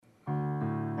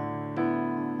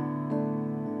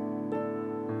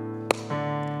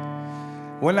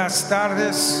Buenas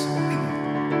tardes.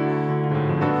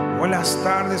 Buenas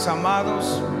tardes,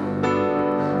 amados.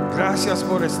 Gracias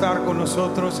por estar con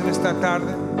nosotros en esta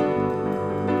tarde.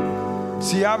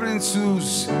 Si abren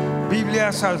sus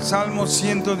Biblias al Salmo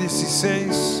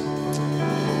 116.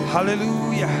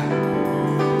 Aleluya.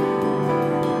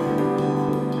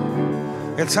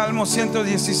 El Salmo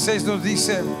 116 nos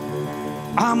dice: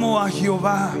 amo a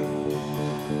Jehová,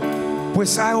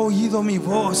 pues ha oído mi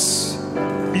voz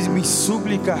y mis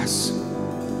súplicas,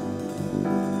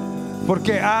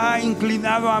 porque ha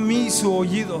inclinado a mí su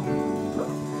oído.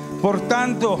 Por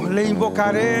tanto, le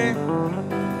invocaré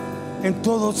en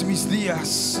todos mis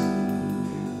días.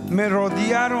 Me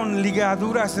rodearon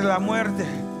ligaduras de la muerte.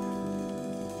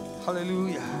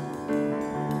 Aleluya.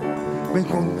 Me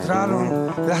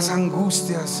encontraron las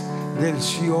angustias del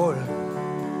Sheol.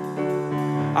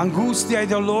 Angustia y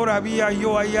dolor había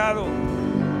yo hallado.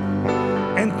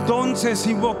 Entonces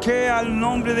invoqué al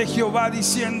nombre de Jehová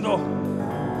diciendo: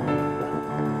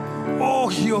 oh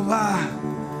Jehová,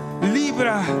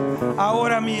 libra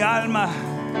ahora mi alma.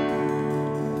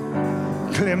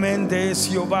 Clemente es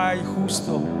Jehová y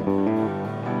justo,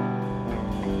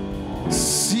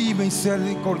 sí,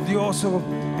 misericordioso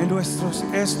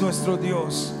es nuestro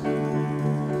Dios.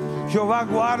 Jehová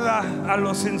guarda a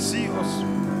los sencillos.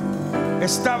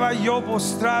 Estaba yo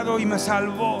postrado y me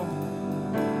salvó.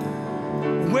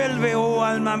 Vuelve, oh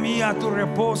alma mía, a tu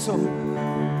reposo,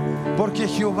 porque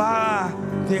Jehová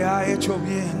te ha hecho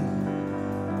bien.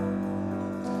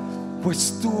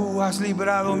 Pues tú has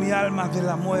librado mi alma de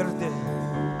la muerte,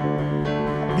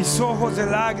 mis ojos de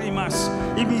lágrimas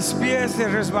y mis pies de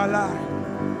resbalar.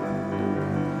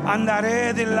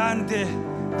 Andaré delante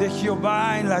de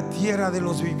Jehová en la tierra de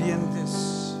los vivientes.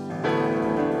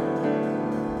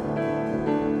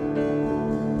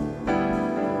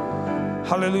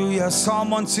 Hallelujah.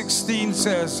 Psalm 116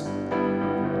 says,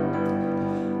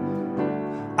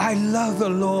 I love the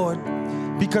Lord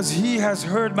because he has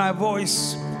heard my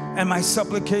voice and my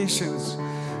supplications,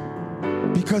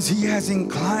 because he has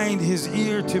inclined his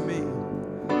ear to me.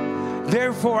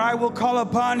 Therefore I will call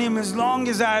upon him as long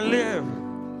as I live.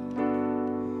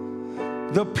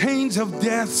 The pains of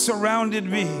death surrounded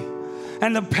me,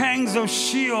 and the pangs of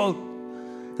Sheol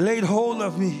laid hold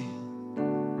of me.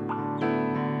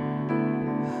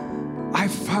 I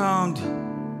found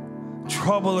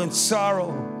trouble and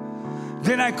sorrow.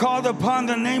 Then I called upon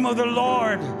the name of the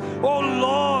Lord. Oh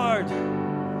Lord,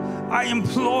 I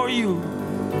implore you,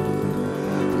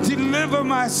 deliver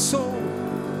my soul.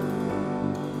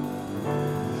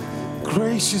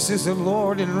 Gracious is the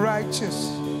Lord and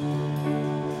righteous.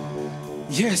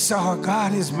 Yes, our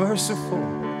God is merciful.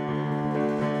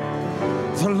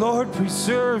 The Lord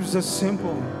preserves the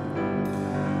simple.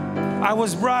 I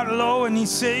was brought low and he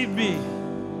saved me.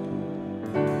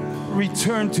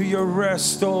 Return to your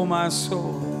rest, O my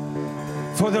soul,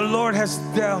 for the Lord has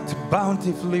dealt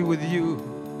bountifully with you.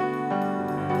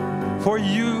 For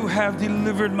you have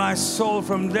delivered my soul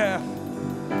from death,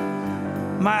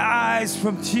 my eyes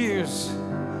from tears,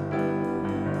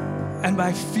 and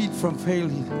my feet from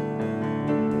failing.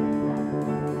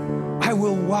 I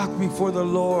will walk before the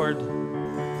Lord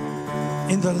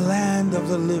in the land of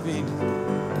the living.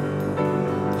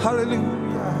 Hallelujah.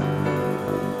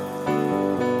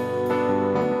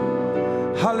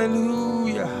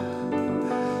 Hallelujah.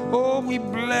 Oh, we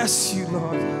bless you,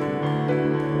 Lord.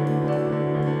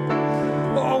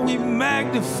 Oh, we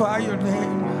magnify your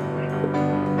name.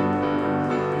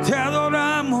 Te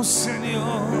adoramos, Señor.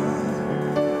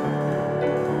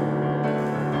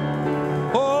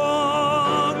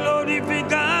 Oh,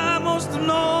 glorificamos tu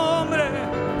nombre.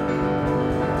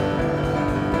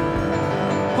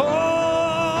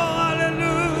 Oh,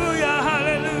 aleluya,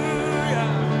 aleluya,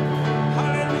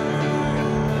 aleluya.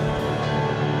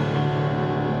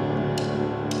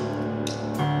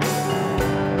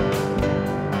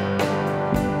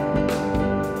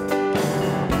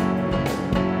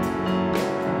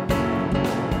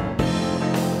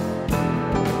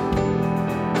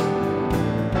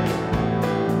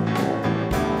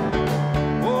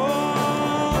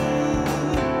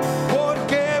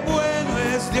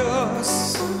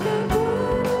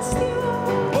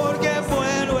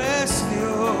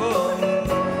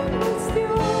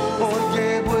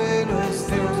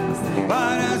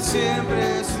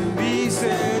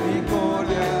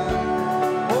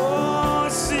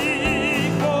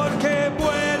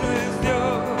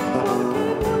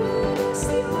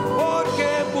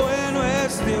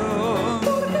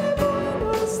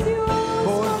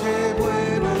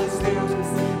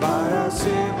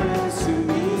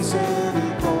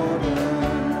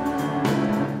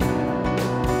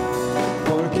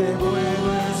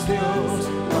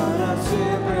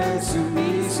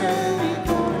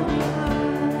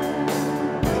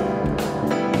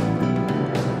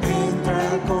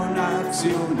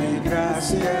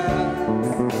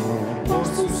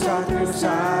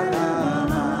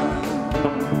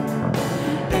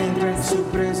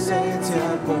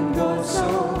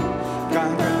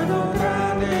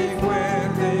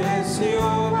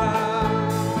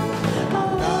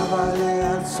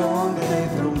 son de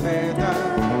trompeta,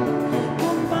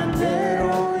 con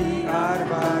pandero y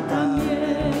arpa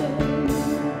también.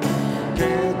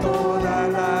 Que toda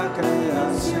la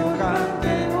creación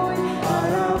cante hoy,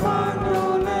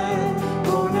 alabándole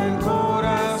con el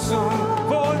corazón.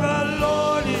 For the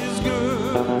Lord is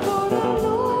good. For the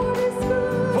Lord is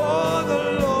good. For the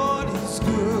Lord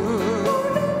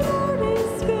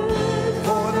is good.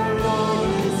 For the Lord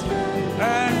is good.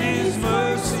 And His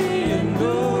mercy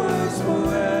endures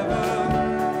forever.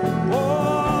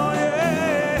 Oh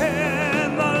yeah,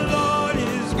 the Lord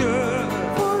is good.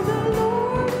 For the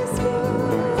Lord is good.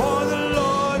 For the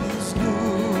Lord is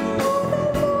good.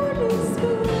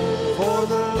 For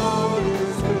the Lord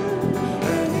is good.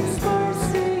 And His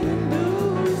mercy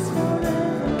endures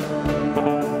forever.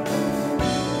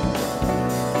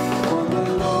 For the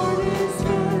Lord is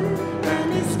good, and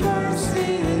His mercy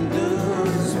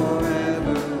endures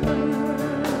forever.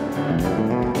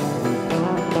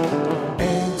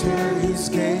 Enter His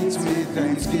gates with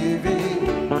thanksgiving,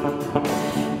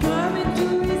 come into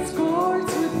His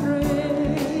courts with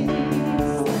praise.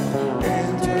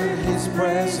 Enter His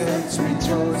presence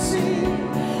rejoicing,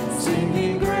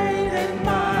 singing great and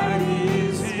mighty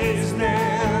is His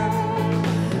name.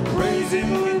 Praise Him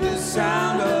with the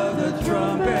sound of the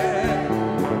trumpet.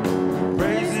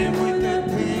 Praise Him with the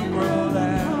timbrel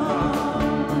and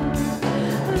harp.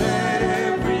 Let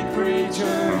every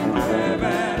creature in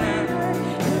heaven and earth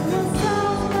give the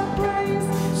sound of praise,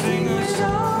 sing a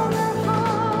song of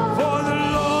harp. For the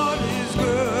Lord is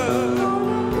good,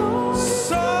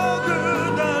 so good.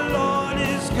 The Lord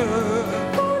is good.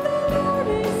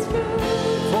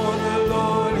 For the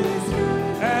Lord is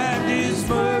good, and His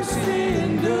mercy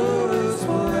endures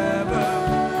forever.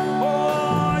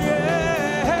 Oh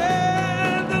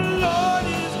yeah, the Lord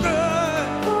is good.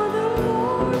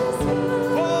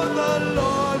 For the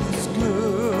Lord is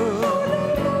good.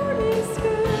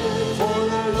 For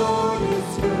the Lord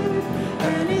is good,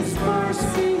 and His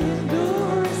mercy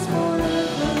endures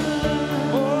forever.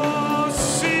 Oh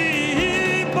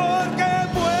sí, porque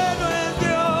bueno es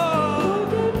Dios.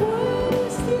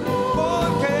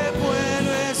 Porque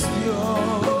bueno es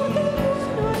Dios.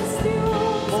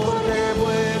 Porque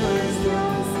bueno es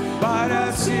Dios. Para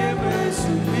siempre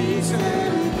su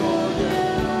misericordia.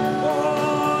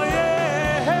 Oh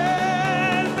yeah,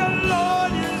 the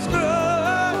Lord is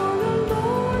good.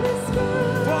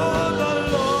 For the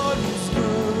Lord is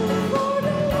good.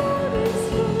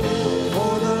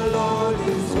 For the Lord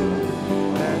is good,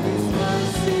 and His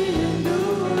mercy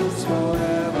endures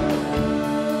forever.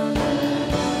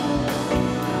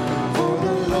 For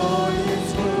the Lord is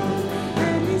good,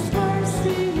 and His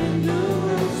mercy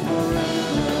endures forever.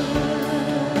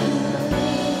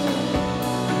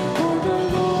 For the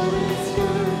Lord is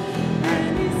good,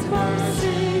 and His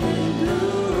mercy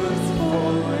endures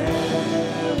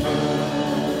forever.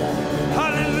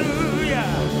 Hallelujah!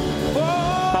 Oh,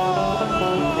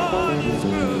 the Lord is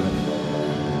good.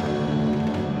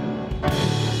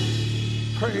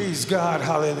 Praise God,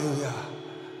 hallelujah.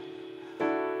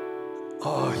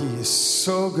 Oh, He is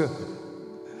so good.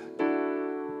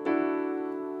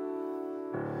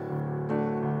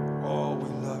 Oh, we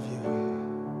love you.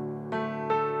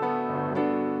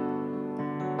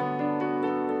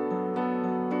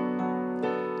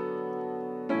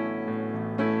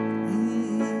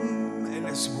 Él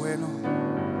es bueno.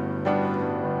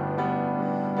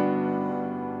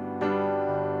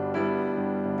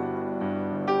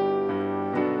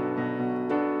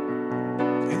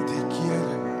 Él te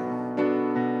quiere.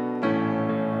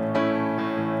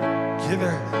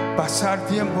 Quiere pasar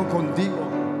tiempo contigo.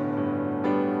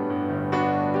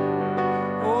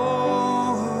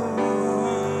 Oh,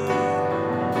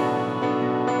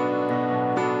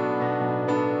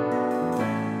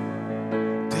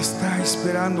 te está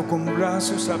esperando con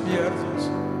brazos abiertos.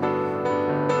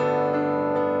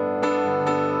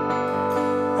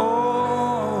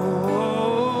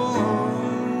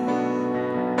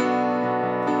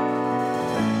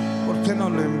 ¿Por qué no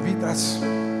lo invitas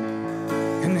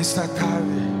en esta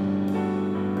tarde?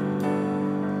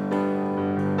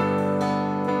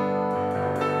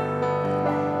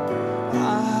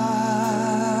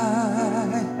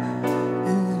 Hay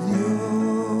un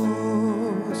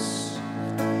Dios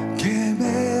que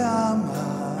me ama,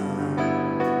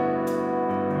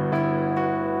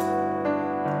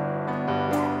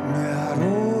 me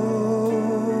arroba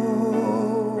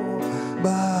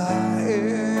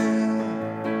Él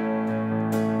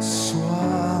su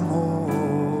amor.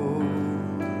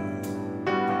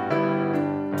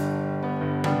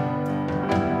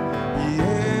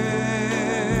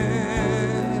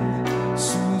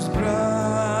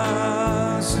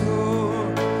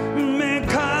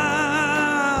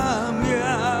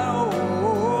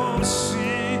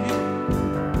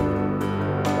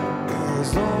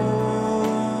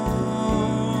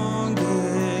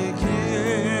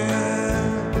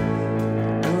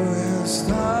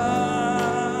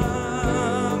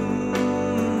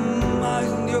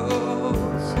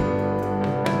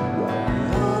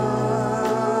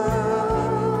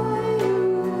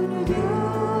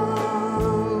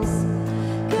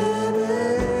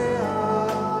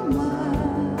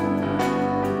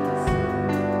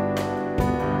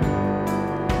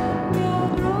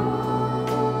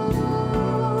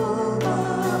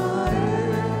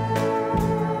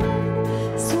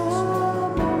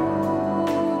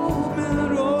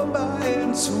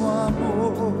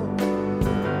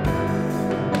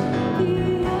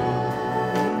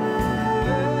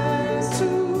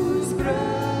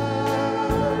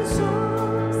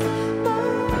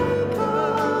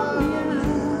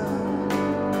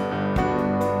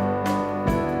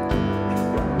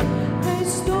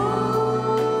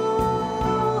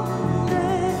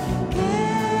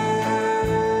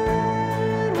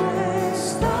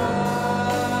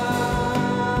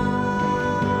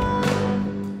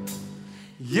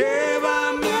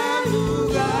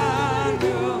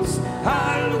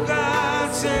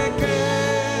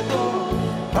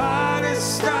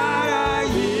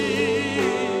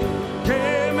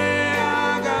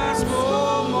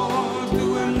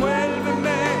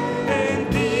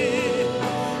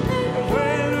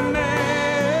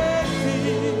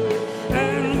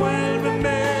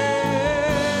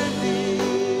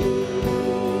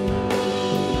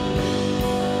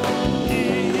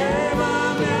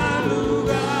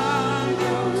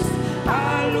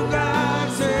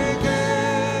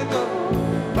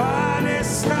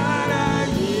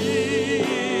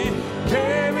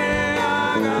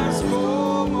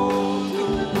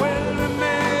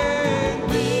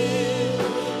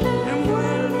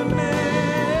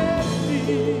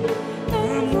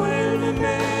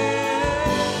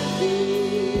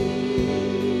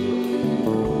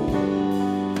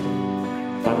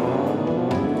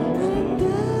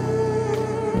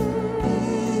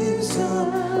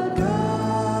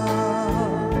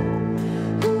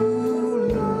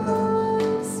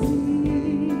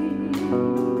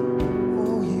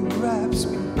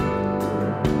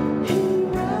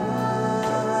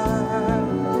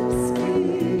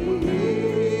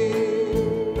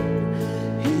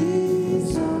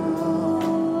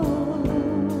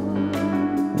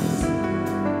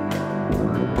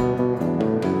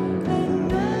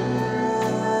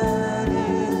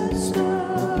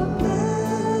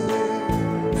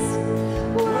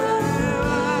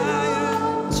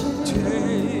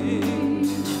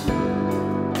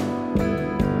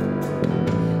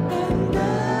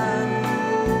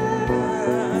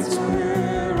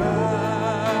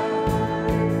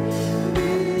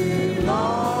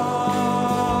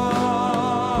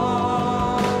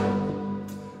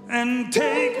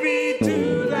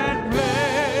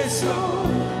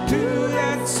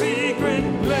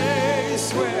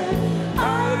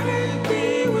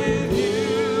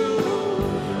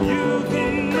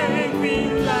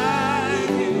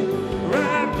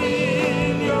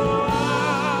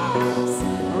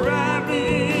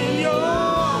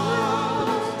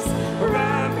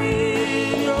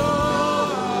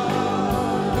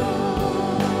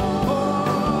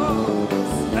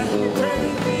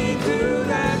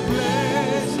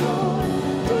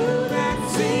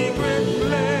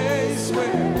 Secret place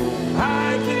where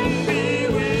I can be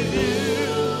with you.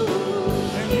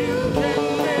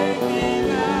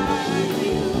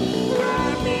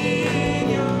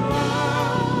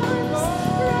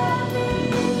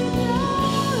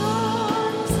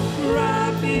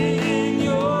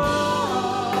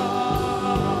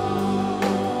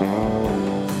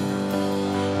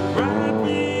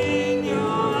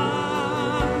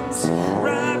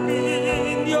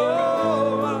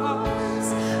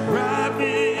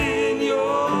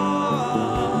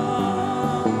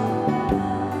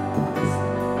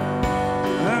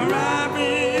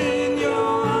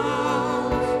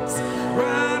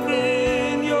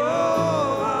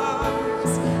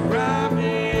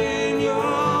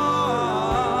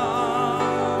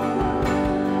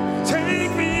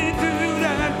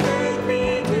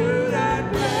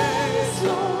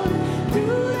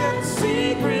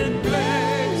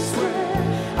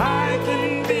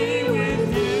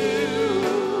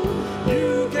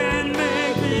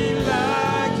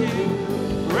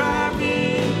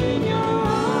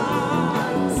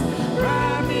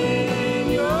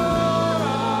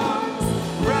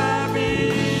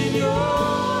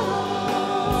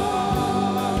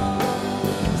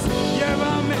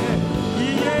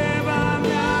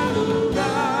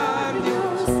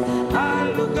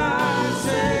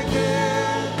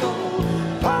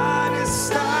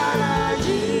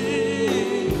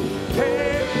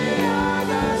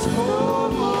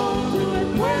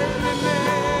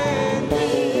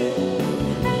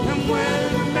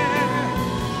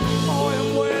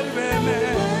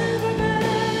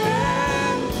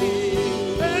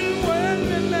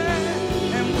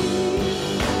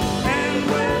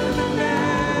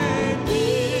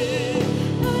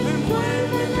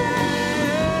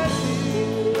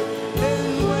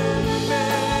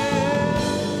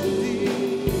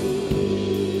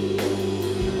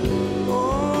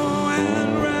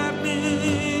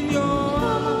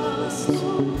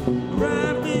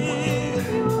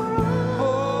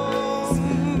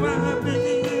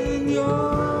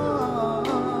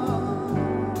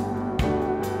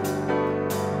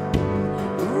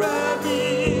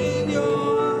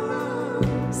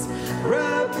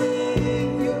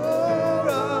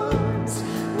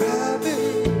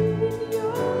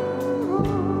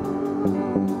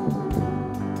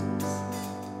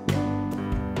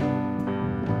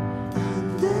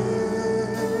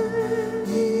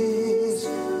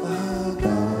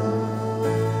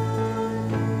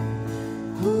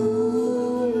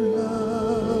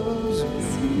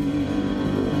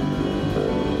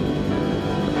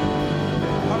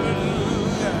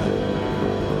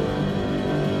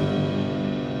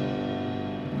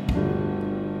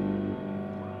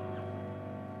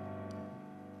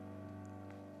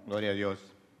 Gloria a Dios.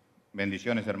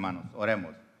 Bendiciones, hermanos.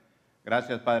 Oremos.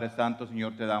 Gracias, Padre Santo,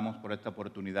 Señor, te damos por esta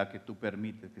oportunidad que tú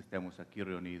permites que estemos aquí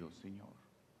reunidos, Señor.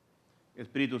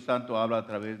 Espíritu Santo, habla a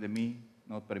través de mí.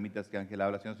 No permitas que Ángel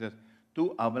hable, Señor. Seas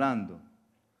tú hablando,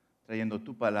 trayendo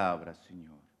tu palabra,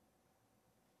 Señor.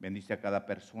 Bendice a cada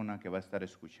persona que va a estar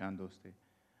escuchando este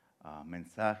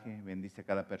mensaje. Bendice a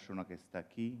cada persona que está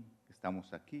aquí, que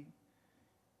estamos aquí,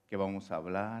 que vamos a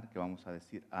hablar, que vamos a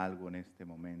decir algo en este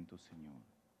momento, Señor.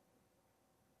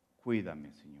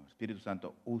 Cuídame, Señor. Espíritu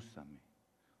Santo, úsame.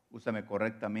 Úsame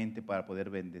correctamente para poder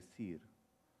bendecir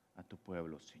a tu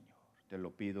pueblo, Señor. Te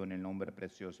lo pido en el nombre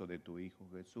precioso de tu Hijo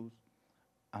Jesús.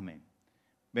 Amén.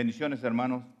 Bendiciones,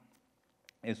 hermanos.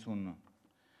 Es un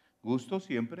gusto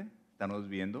siempre estarnos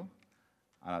viendo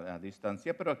a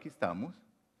distancia, pero aquí estamos.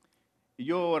 Y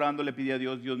yo orando le pedí a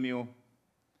Dios, Dios mío,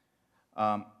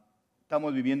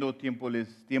 estamos viviendo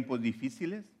tiempos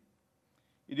difíciles.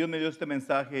 Y Dios me dio este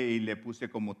mensaje y le puse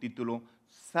como título,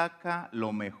 saca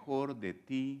lo mejor de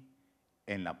ti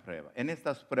en la prueba, en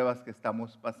estas pruebas que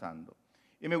estamos pasando.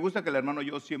 Y me gusta que el hermano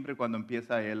yo siempre cuando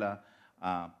empieza él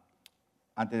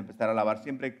antes de empezar a alabar,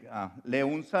 siempre lee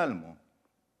un salmo.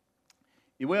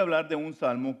 Y voy a hablar de un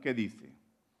salmo que dice,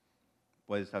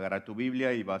 puedes agarrar tu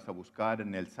Biblia y vas a buscar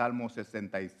en el Salmo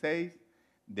 66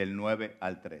 del 9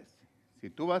 al 13. Si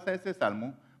tú vas a ese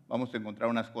salmo, vamos a encontrar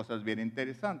unas cosas bien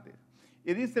interesantes.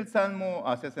 Y dice el Salmo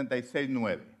 66,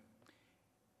 9,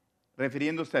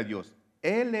 refiriéndose a Dios,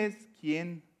 Él es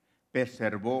quien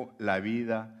preservó la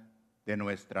vida de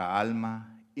nuestra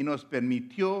alma y nos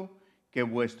permitió que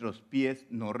vuestros pies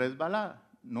no resbalasen.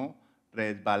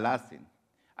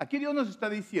 Aquí Dios nos está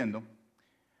diciendo,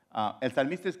 el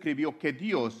salmista escribió que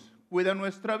Dios cuida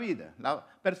nuestra vida, la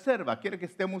preserva, quiere que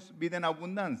estemos vida en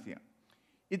abundancia.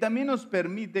 Y también nos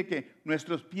permite que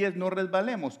nuestros pies no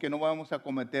resbalemos, que no vamos a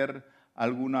cometer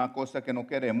alguna cosa que no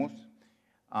queremos,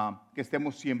 que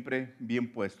estemos siempre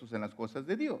bien puestos en las cosas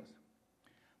de Dios.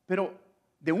 Pero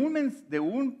de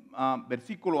un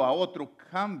versículo a otro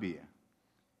cambia.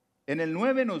 En el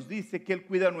 9 nos dice que Él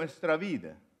cuida nuestra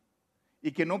vida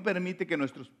y que no permite que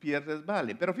nuestros pies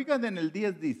resbalen. Pero fíjate, en el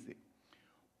 10 dice,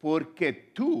 porque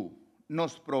tú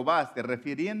nos probaste,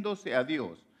 refiriéndose a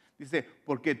Dios, dice,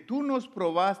 porque tú nos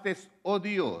probaste, oh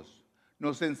Dios,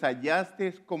 nos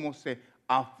ensayaste como se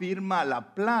afirma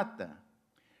la plata,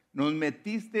 nos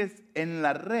metiste en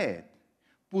la red,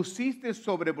 pusiste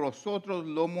sobre vosotros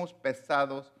lomos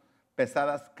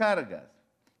pesadas cargas.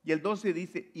 Y el 12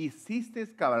 dice,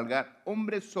 hiciste cabalgar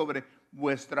hombres sobre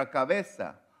vuestra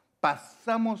cabeza,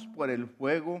 pasamos por el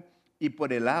fuego y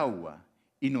por el agua,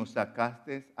 y nos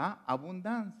sacaste a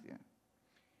abundancia.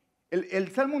 El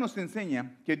Salmo nos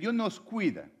enseña que Dios nos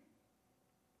cuida,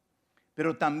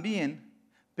 pero también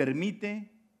permite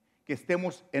que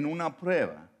estemos en una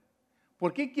prueba.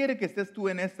 ¿Por qué quiere que estés tú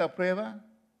en esta prueba?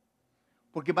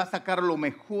 Porque va a sacar lo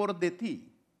mejor de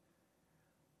ti.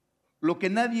 Lo que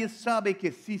nadie sabe que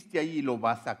existe ahí lo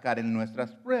va a sacar en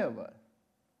nuestras pruebas.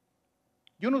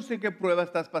 Yo no sé qué prueba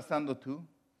estás pasando tú,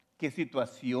 qué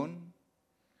situación,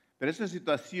 pero esa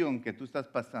situación que tú estás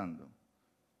pasando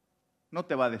no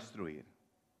te va a destruir.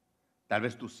 Tal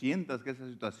vez tú sientas que esa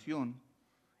situación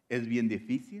es bien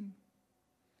difícil.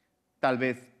 Tal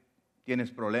vez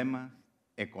tienes problemas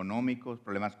económicos,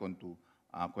 problemas con tus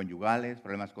conyugales,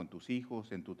 problemas con tus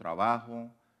hijos, en tu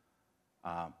trabajo,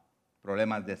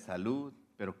 problemas de salud.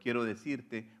 Pero quiero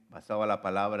decirte, basado en la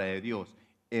palabra de Dios,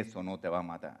 eso no te va a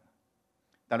matar.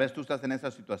 Tal vez tú estás en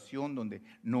esa situación donde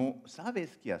no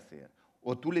sabes qué hacer.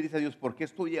 O tú le dices a Dios, ¿por qué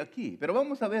estoy aquí? Pero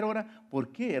vamos a ver ahora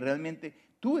por qué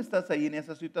realmente tú estás ahí en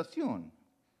esa situación.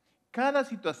 Cada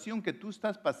situación que tú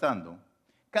estás pasando,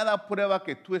 cada prueba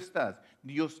que tú estás,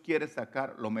 Dios quiere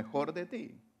sacar lo mejor de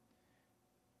ti.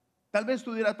 Tal vez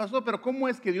tú dirás, pastor, pero ¿cómo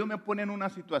es que Dios me pone en una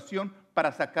situación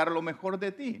para sacar lo mejor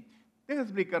de ti? Déjame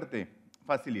explicarte,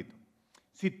 facilito.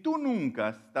 Si tú nunca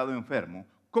has estado enfermo,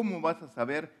 ¿cómo vas a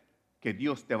saber que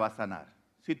Dios te va a sanar?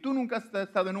 Si tú nunca has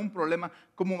estado en un problema,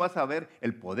 ¿cómo vas a ver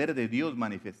el poder de Dios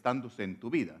manifestándose en tu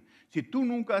vida? Si tú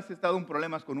nunca has estado en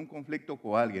problemas con un conflicto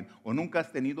con alguien o nunca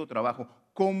has tenido trabajo,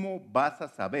 ¿cómo vas a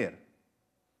saber?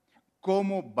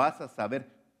 ¿Cómo vas a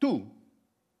saber tú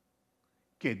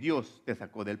que Dios te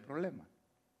sacó del problema?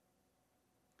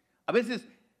 A veces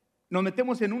nos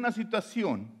metemos en una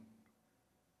situación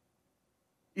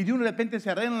y de repente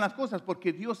se arreglan las cosas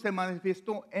porque Dios se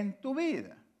manifestó en tu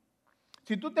vida.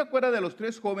 Si tú te acuerdas de los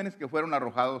 3 jóvenes que fueron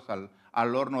arrojados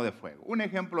al horno de fuego, un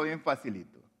ejemplo bien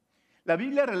facilito. La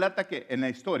Biblia relata que en la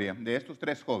historia de estos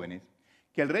 3 jóvenes,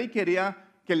 que el rey quería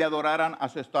que le adoraran a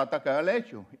su estatua que había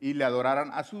hecho y le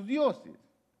adoraran a sus dioses.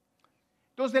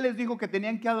 Entonces él les dijo que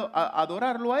tenían que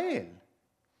adorarlo a él.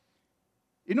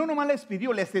 Y no nomás les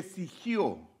pidió, les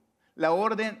exigió. La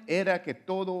orden era que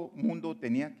todo mundo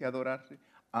tenía que adorarse,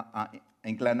 a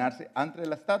inclinarse ante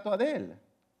la estatua de él.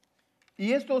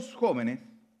 Y estos jóvenes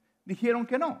dijeron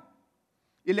que no.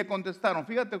 Y le contestaron,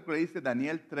 fíjate lo que dice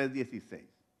Daniel 3:16.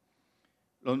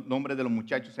 Los nombres de los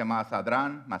muchachos se llamaban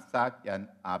Sadrán, Masac y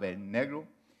Abednego.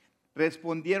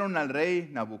 Respondieron al rey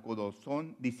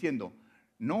Nabucodonosor diciendo,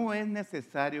 no es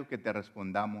necesario que te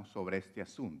respondamos sobre este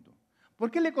asunto.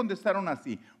 ¿Por qué le contestaron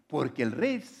así? Porque el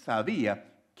rey sabía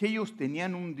que ellos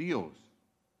tenían un Dios.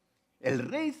 El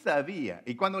rey sabía,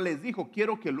 y cuando les dijo,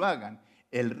 quiero que lo hagan,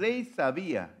 el rey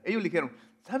sabía. Ellos le dijeron,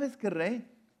 ¿sabes qué, rey?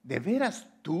 ¿De veras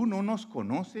tú no nos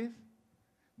conoces?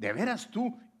 ¿De veras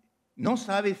tú no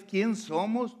sabes quién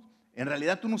somos? En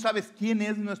realidad tú no sabes quién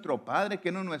es nuestro Padre,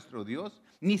 quién es nuestro Dios.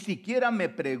 Ni siquiera me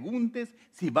preguntes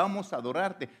si vamos a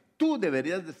adorarte. Tú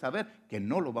deberías de saber que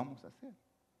no lo vamos a hacer.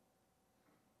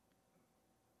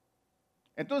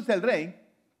 Entonces el rey,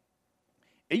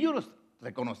 ellos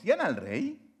reconocían al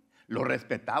rey, lo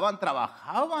respetaban,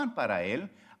 trabajaban para él,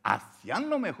 hacían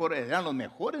lo mejor, eran los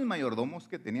mejores mayordomos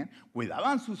que tenían,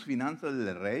 cuidaban sus finanzas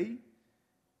del rey,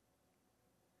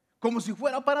 como si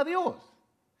fuera para Dios.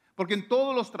 Porque en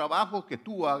todos los trabajos que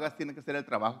tú hagas, tiene que ser el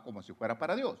trabajo como si fuera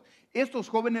para Dios. Estos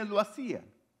jóvenes lo hacían.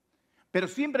 Pero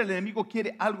siempre el enemigo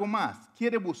quiere algo más,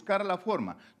 quiere buscar la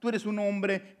forma. Tú eres un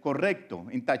hombre correcto,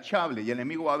 intachable, y el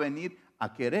enemigo va a venir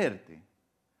a quererte,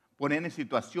 poner en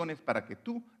situaciones para que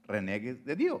tú renegues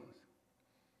de Dios.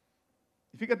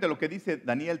 Y fíjate lo que dice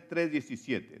Daniel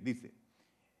 3:17, dice,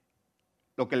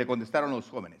 lo que le contestaron los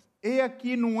jóvenes. He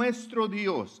aquí nuestro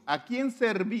Dios, ¿a quién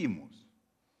servimos?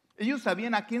 Ellos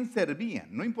sabían a quién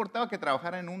servían, no importaba que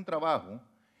trabajaran en un trabajo,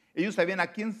 ellos sabían a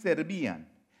quién servían,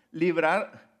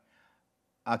 librar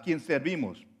a quien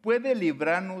servimos, puede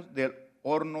librarnos del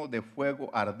horno de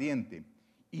fuego ardiente,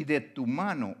 y de tu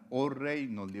mano, oh rey,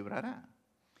 nos librará.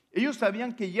 Ellos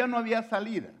sabían que ya no había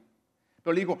salida,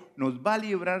 pero le dijo, nos va a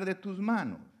librar de tus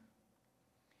manos.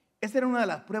 Esa era una de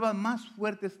las pruebas más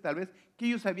fuertes tal vez que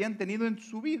ellos habían tenido en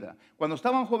su vida. Cuando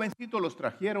estaban jovencitos los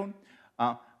trajeron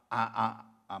a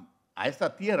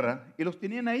esta tierra y los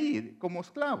tenían ahí como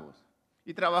esclavos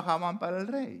y trabajaban para el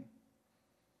rey.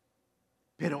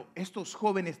 Pero estos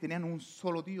jóvenes tenían un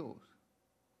solo Dios.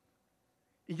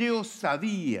 Y ellos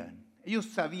sabían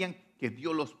que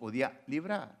Dios los podía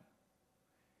librar.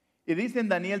 Y dice en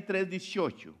Daniel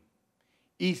 3:18,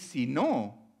 y si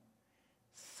no,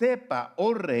 sepa,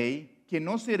 oh rey, que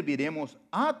no serviremos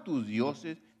a tus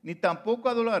dioses, ni tampoco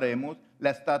adoraremos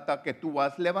la estatua que tú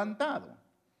has levantado.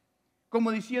 Como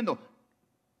diciendo,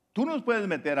 tú nos puedes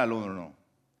meter al horno,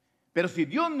 pero si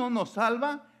Dios no nos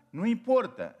salva, no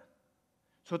importa.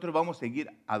 Nosotros vamos a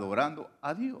seguir adorando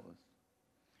a Dios.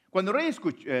 Cuando el rey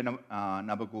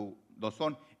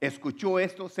Nabucodonosor escuchó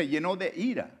esto, se llenó de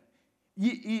ira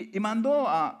y mandó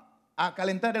a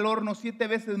calentar el horno 7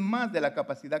 veces más de la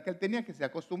capacidad que él tenía, que se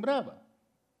acostumbraba.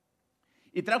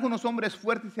 Y trajo unos hombres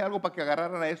fuertes y algo para que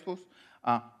agarraran a estos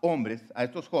hombres, a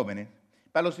estos jóvenes,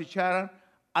 para los echaran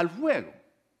al fuego.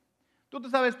 Tú te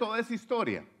sabes toda esa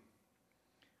historia.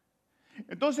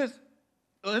 Entonces,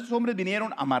 esos hombres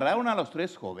vinieron, amarraron a los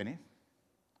 3 jóvenes,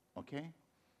 ¿ok?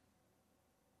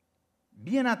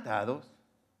 Bien atados,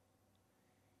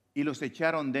 y los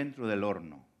echaron dentro del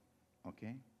horno, ¿ok?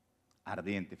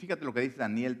 Ardiente. Fíjate lo que dice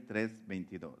Daniel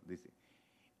 3:22. Dice,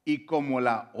 y como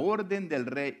la orden del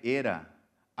rey era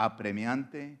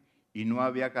apremiante y no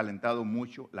había calentado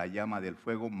mucho la llama del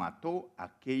fuego, mató a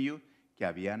aquellos que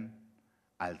habían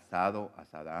alzado a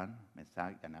Sadrán,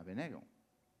 Mesac y Abednego.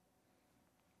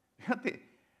 Fíjate,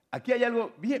 aquí hay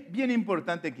algo bien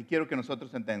importante que quiero que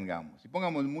nosotros entendamos y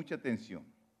pongamos mucha atención.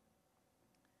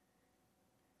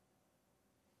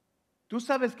 Tú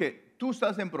sabes que tú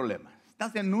estás en problemas,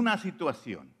 estás en una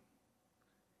situación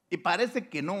y parece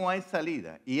que no hay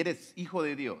salida y eres hijo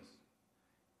de Dios,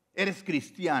 eres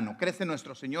cristiano, crees en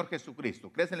nuestro Señor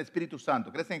Jesucristo, crees en el Espíritu Santo,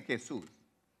 crees en Jesús.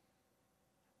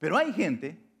 Pero hay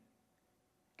gente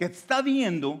que está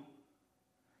viendo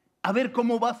a ver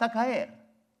cómo vas a caer.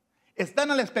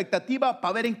 Están a la expectativa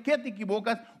para ver en qué te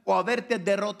equivocas o haberte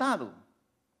derrotado.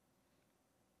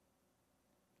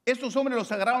 Estos hombres los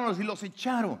agarraron y los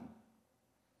echaron.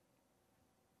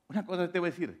 Una cosa te voy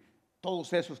a decir,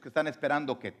 todos esos que están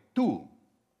esperando que tú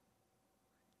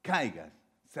caigas,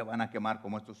 se van a quemar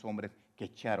como estos hombres que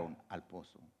echaron al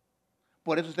pozo.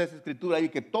 Por eso está esa escritura ahí,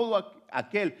 que todo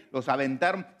aquel los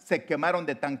aventaron, se quemaron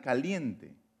de tan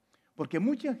caliente. Porque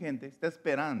mucha gente está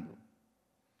esperando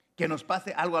que nos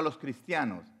pase algo a los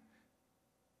cristianos.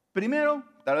 Primero,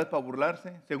 tal vez para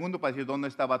burlarse. Segundo, para decir, ¿dónde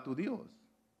estaba tu Dios?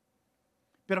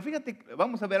 Pero fíjate,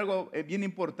 vamos a ver algo bien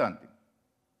importante.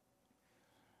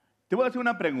 Te voy a hacer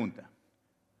una pregunta.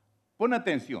 Pon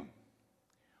atención.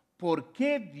 ¿Por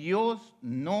qué Dios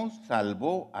no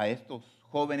salvó a estos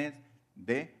jóvenes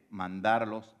de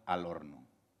mandarlos al horno?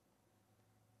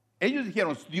 Ellos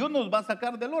dijeron, Dios nos va a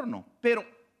sacar del horno, pero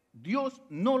Dios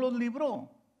no los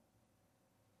libró.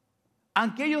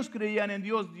 Aunque ellos creían en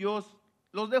Dios, Dios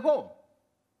los dejó.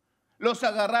 Los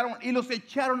agarraron y los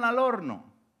echaron al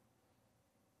horno.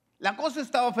 La cosa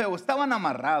estaba feo, estaban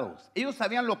amarrados. Ellos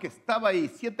sabían lo que estaba ahí,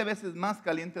 7 veces más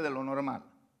caliente de lo normal.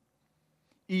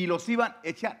 Y los iban a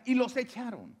echar, y los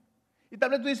echaron. Y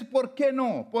tal vez tú dices, ¿por qué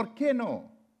no? ¿Por qué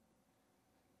no?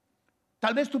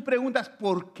 Tal vez tú preguntas,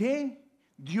 ¿por qué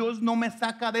Dios no me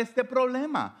saca de este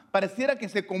problema? Pareciera que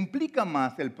se complica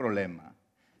más el problema.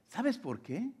 ¿Sabes por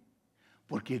qué?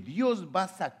 Porque Dios va a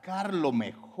sacar lo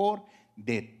mejor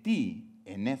de ti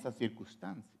en esa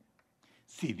circunstancia.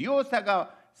 Si Dios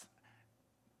haga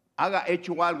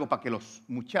hecho algo para que los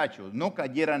muchachos no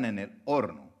cayeran en el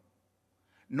horno,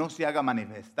 no se haga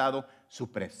manifestado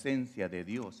su presencia de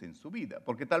Dios en su vida.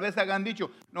 Porque tal vez hagan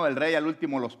dicho, no, el rey al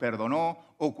último los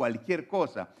perdonó o cualquier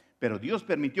cosa, pero Dios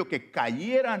permitió que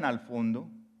cayeran al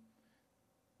fondo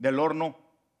del horno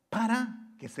para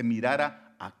que se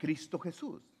mirara a Cristo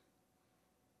Jesús.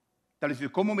 Tal vez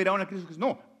dice, ¿cómo miraron a Cristo Jesús?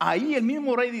 No, ahí el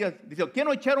mismo rey dice, ¿qué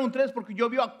no echaron 3? Porque yo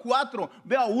veo a 4,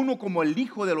 veo a 1 como el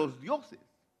hijo de los dioses.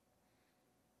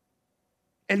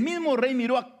 El mismo rey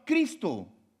miró a Cristo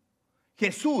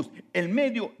Jesús en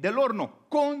medio del horno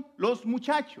con los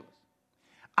muchachos.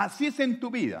 Así es en tu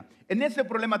vida. En ese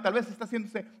problema tal vez está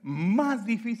haciéndose más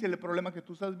difícil el problema que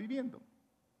tú estás viviendo.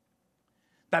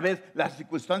 Tal vez las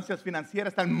circunstancias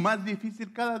financieras están más difíciles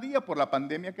cada día por la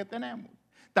pandemia que tenemos.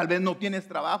 Tal vez no tienes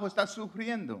trabajo, estás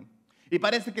sufriendo. Y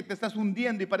parece que te estás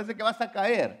hundiendo y parece que vas a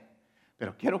caer.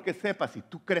 Pero quiero que sepas, si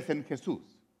tú crees en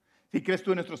Jesús, si crees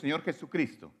tú en nuestro Señor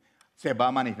Jesucristo, se va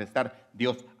a manifestar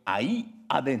Dios ahí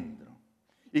adentro.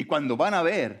 Y cuando van a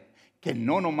ver que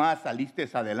no nomás saliste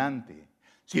adelante,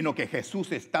 sino que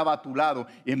Jesús estaba a tu lado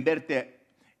y en verte,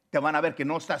 te van a ver que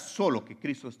no estás solo, que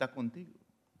Cristo está contigo.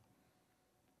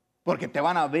 Porque te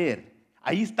van a ver,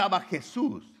 ahí estaba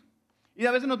Jesús. Y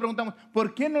a veces nos preguntamos,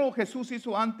 ¿por qué no Jesús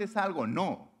hizo antes algo?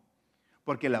 No,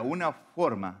 porque la una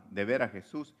forma de ver a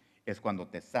Jesús es cuando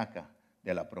te saca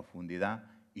de la profundidad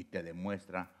y te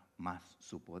demuestra más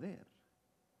su poder.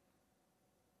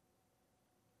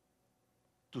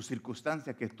 Tu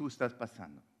circunstancia que tú estás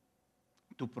pasando,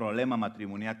 tu problema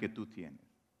matrimonial que tú tienes,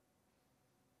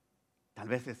 tal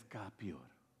vez es cada peor,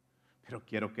 pero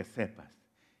quiero que sepas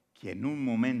que en un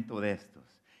momento de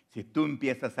estos, si tú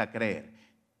empiezas a creer,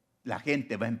 la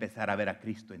gente va a empezar a ver a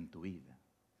Cristo en tu vida.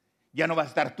 Ya no vas a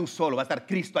estar tú solo, va a estar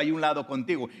Cristo ahí a un lado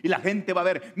contigo. Y la gente va a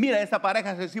ver, mira, esa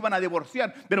pareja se iban a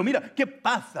divorciar, pero mira, ¿qué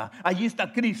pasa? Allí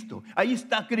está Cristo, ahí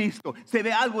está Cristo. Se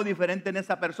ve algo diferente en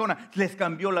esa persona. Les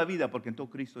cambió la vida porque entró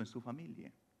Cristo en su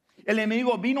familia. El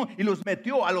enemigo vino y los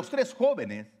metió a los 3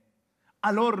 jóvenes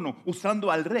al horno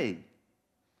usando al rey,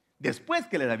 después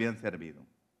que les habían servido.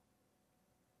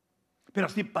 Pero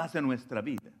así pasa en nuestra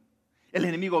vida. El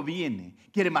enemigo viene,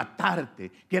 quiere matarte,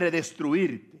 quiere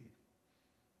destruirte.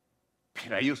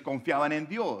 Pero ellos confiaban en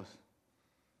Dios.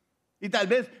 Y tal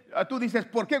vez tú dices,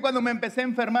 ¿por qué cuando me empecé a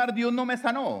enfermar Dios no me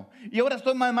sanó? Y ahora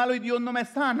estoy más malo y Dios no me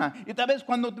sana. Y tal vez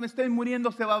cuando me estoy muriendo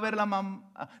se va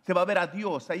a ver a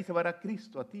Dios, ahí se va a ver a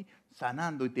Cristo, a ti,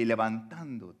 sanándote y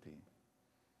levantándote.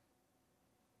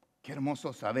 Qué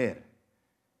hermoso saber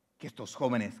que estos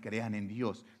jóvenes creían en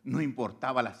Dios, no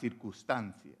importaba las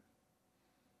circunstancias.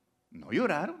 No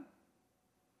lloraron.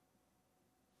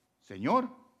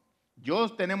 Señor,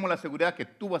 Dios, tenemos la seguridad que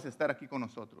tú vas a estar aquí con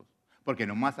nosotros, porque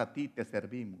nomás a ti te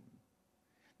servimos.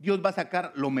 Dios va a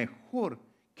sacar lo mejor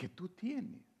que tú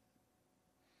tienes.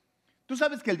 Tú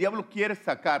sabes que el diablo quiere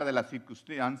sacar de la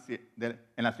circunstancia,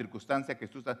 en la circunstancia que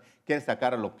tú estás, quiere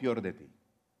sacar lo peor de ti.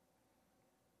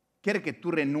 Quiere que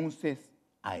tú renuncies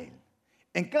a él.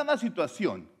 En cada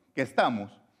situación que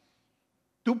estamos,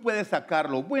 tú puedes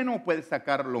sacar lo bueno o puedes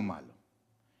sacar lo malo.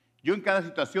 Yo en cada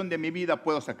situación de mi vida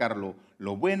puedo sacar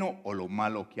lo bueno o lo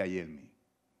malo que hay en mí.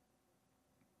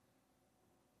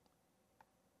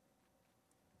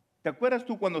 ¿Te acuerdas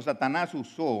tú cuando Satanás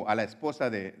usó a la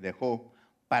esposa de Job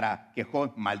para que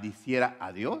Job maldiciera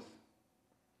a Dios?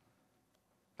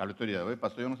 Tal vez tú dirías,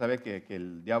 pastor, yo no sabía que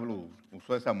el diablo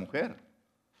usó a esa mujer.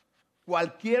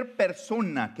 Cualquier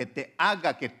persona que te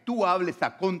haga que tú hables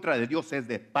a contra de Dios es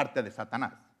de parte de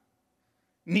Satanás.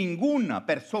 Ninguna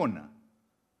persona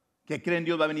que cree en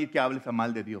Dios va a venir que hables a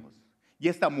mal de Dios. Y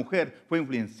esta mujer fue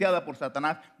influenciada por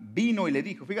Satanás, vino y le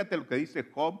dijo, fíjate lo que dice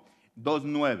Job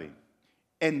 2:9.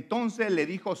 Entonces le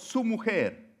dijo su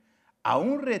mujer,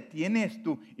 ¿aún retienes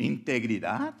tu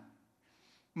integridad?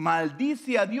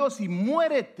 maldice a Dios y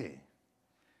muérete.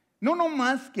 No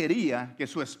nomás quería que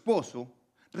su esposo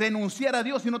renunciara a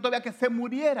Dios, sino todavía que se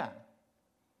muriera.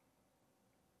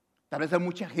 Tal vez hay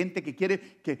mucha gente que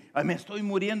quiere que me estoy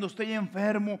muriendo, estoy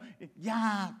enfermo.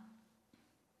 Ya,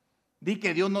 di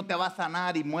que Dios no te va a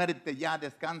sanar y muérete ya,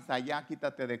 descansa ya,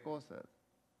 quítate de cosas.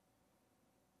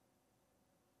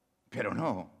 Pero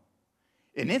no,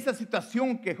 en esa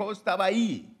situación que Job estaba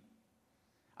ahí,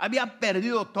 había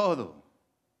perdido todo.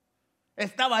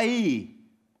 Estaba ahí.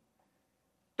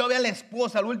 Todavía la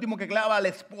esposa, lo último que quedaba a la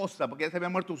esposa, porque ya se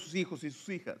habían muerto sus hijos y sus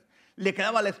hijas, le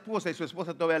quedaba a la esposa y su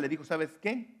esposa todavía le dijo, ¿sabes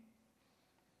qué?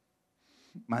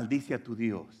 Maldice a tu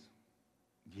Dios.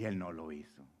 Y él no lo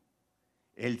hizo.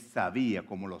 Él sabía,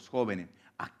 como los jóvenes,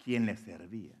 a quién le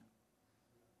servía.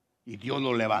 Y Dios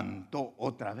lo levantó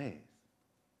otra vez.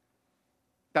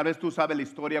 Tal vez tú sabes la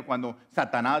historia cuando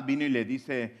Satanás vino y le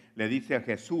dice a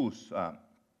Jesús,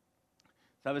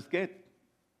 ¿sabes qué?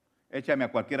 Échame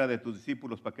a cualquiera de tus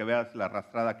discípulos para que veas la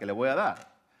arrastrada que le voy a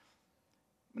dar.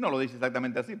 No lo dice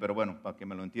exactamente así, pero bueno, para que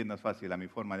me lo entiendas fácil a mi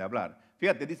forma de hablar.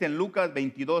 Fíjate, dice en Lucas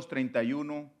 22,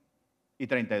 31 y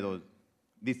 32.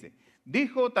 Dice,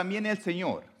 dijo también el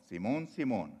Señor, Simón,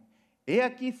 Simón, he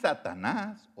aquí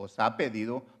Satanás os ha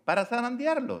pedido para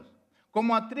zarandearlos,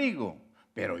 como a trigo.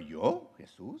 Pero yo,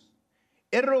 Jesús,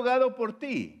 he rogado por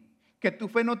ti, que tu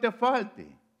fe no te falte.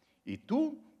 Y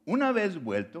tú, una vez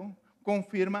vuelto,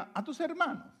 confirma a tus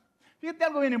hermanos. Fíjate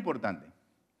algo bien importante.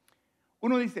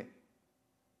 Uno dice,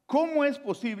 ¿cómo es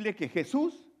posible que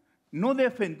Jesús no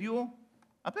defendió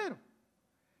a Pedro?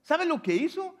 ¿Sabe lo que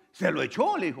hizo? Se lo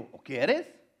echó, le dijo, ¿quieres?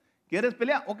 ¿Quieres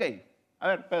pelear? Ok, a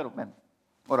ver, Pedro, ven,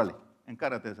 órale,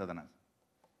 encárgate de Satanás.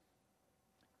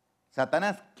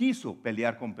 Satanás quiso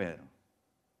pelear con Pedro.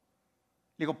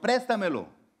 Le dijo, préstamelo,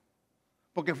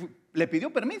 porque le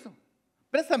pidió permiso.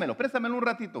 Préstamelo un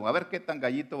ratito, a ver qué tan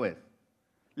gallito es.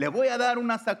 Le voy a dar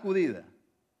una sacudida.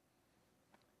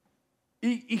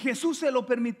 Y Jesús se lo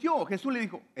permitió. Jesús le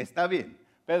dijo, está bien.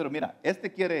 Pedro, mira,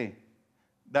 quiere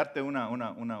darte una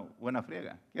buena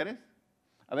friega. ¿Quieres?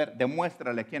 A ver,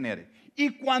 demuéstrale quién eres.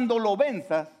 Y cuando lo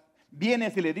venzas,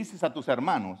 vienes y le dices a tus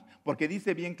hermanos, porque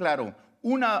dice bien claro,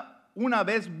 una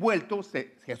vez vuelto,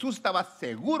 Jesús estaba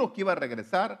seguro que iba a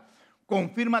regresar,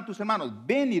 confirma a tus hermanos,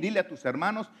 ven y dile a tus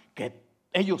hermanos que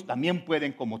ellos también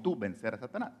pueden, como tú, vencer a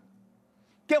Satanás.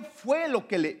 ¿Qué fue lo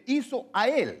que le hizo a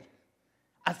él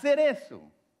hacer eso?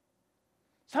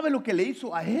 ¿Sabe lo que le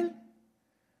hizo a él?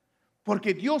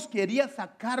 Porque Dios quería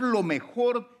sacar lo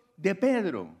mejor de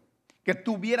Pedro, que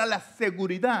tuviera la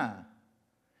seguridad.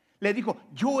 Le dijo,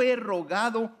 yo he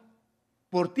rogado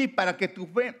por ti para que tu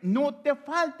fe no te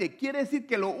falte. Quiere decir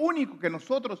que lo único que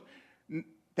nosotros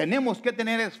tenemos que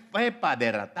tener es fe para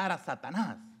derrotar a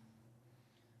Satanás.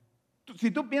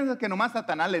 Si tú piensas que nomás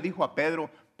Satanás le dijo a Pedro,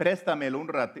 préstamelo un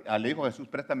ratito, le dijo a Jesús,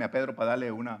 préstame a Pedro para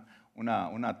darle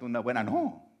una tunda buena.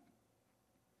 No.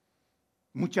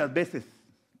 Muchas veces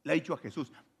le ha dicho a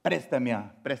Jesús, préstame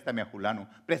a Julano,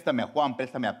 préstame a Juan,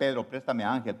 préstame a Pedro, préstame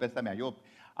a Ángel, préstame a Job,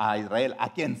 a Israel,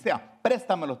 a quien sea,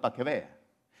 préstamelos para que vea.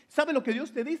 ¿Sabe lo que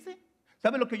Dios te dice?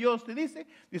 ¿Sabe lo que Dios te dice?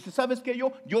 Dice, ¿sabes qué?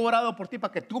 Yo he orado por ti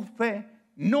para que tu fe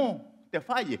no te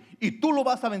falle y tú lo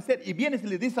vas a vencer. Y vienes y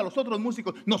le dices a los otros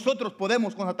músicos, nosotros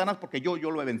podemos con Satanás porque yo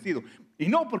lo he vencido. Y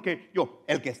no porque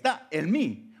el que está en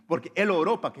mí, porque Él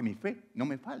oró para que mi fe no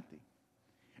me falte.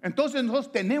 Entonces nosotros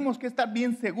tenemos que estar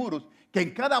bien seguros que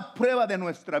en cada prueba de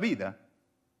nuestra vida,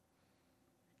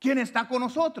 ¿quién está con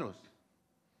nosotros?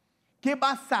 ¿Qué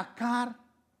va a sacar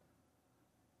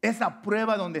esa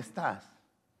prueba donde estás?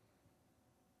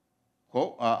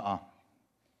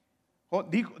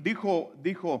 Dijo,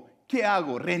 ¿qué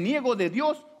hago? ¿Reniego de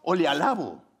Dios o le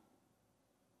alabo?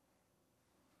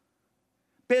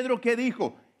 Pedro, ¿qué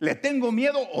dijo? ¿Le tengo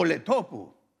miedo o le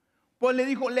topo? Pues le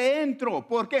dijo, le entro.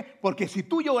 ¿Por qué? Porque si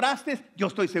tú lloraste, yo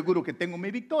estoy seguro que tengo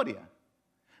mi victoria.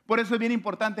 Por eso es bien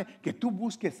importante que tú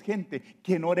busques gente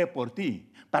que ore por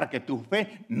ti, para que tu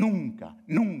fe nunca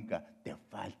te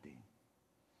falte.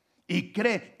 Y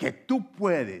cree que tú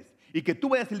puedes, y que tú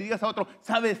vayas y le digas a otro,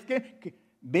 ¿sabes qué? Que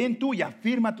ven tú y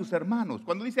afirma a tus hermanos.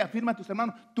 Cuando dice afirma a tus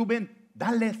hermanos, tú ven,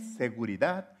 dale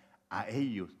seguridad a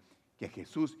ellos, que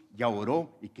Jesús ya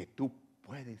oró y que tú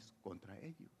puedes contra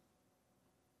ellos.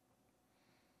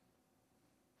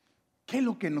 ¿Qué es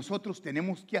lo que nosotros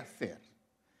tenemos que hacer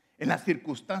en la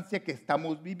circunstancia que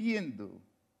estamos viviendo?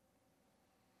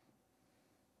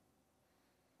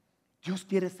 Dios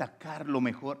quiere sacar lo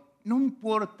mejor, no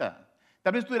importa.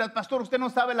 Tal vez tú dirás, pastor, usted no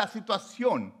sabe la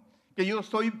situación que yo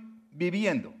estoy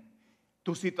viviendo.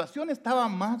 ¿Tu situación estaba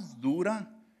más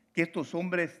dura que estos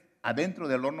hombres adentro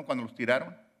del horno cuando los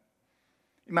tiraron?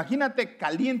 Imagínate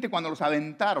caliente cuando los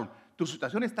aventaron. ¿Tu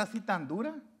situación está así tan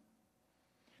dura?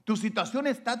 Tu situación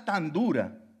está tan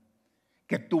dura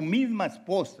que tu misma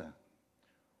esposa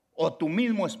o tu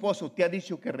mismo esposo te ha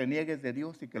dicho que reniegues de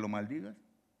Dios y que lo maldigas.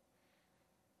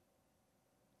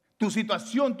 Tu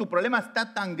situación, tu problema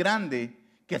está tan grande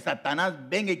que Satanás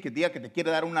venga y que diga que te quiere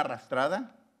dar una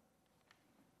arrastrada.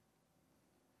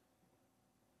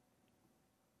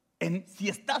 Si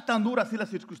está tan dura así las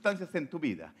circunstancias en tu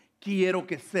vida, quiero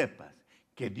que sepas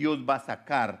que Dios va a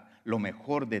sacar lo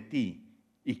mejor de ti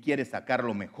y quiere sacar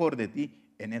lo mejor de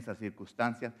ti en esas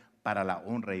circunstancias para la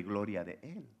honra y gloria de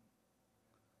Él.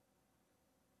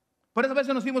 Por eso a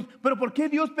veces nos decimos, pero ¿por qué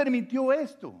Dios permitió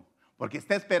esto? Porque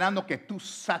está esperando que tú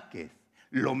saques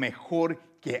lo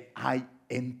mejor que hay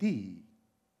en ti.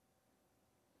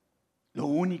 Lo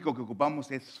único que ocupamos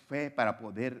es fe para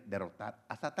poder derrotar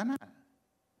a Satanás.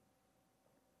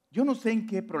 Yo no sé en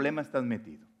qué problema estás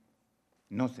metido.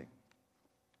 No sé.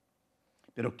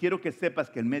 Pero quiero que sepas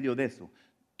que en medio de eso,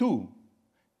 tú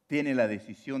tienes la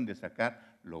decisión de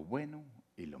sacar lo bueno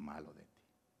y lo malo de ti.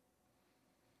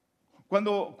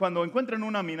 Cuando encuentran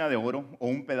una mina de oro o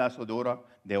un pedazo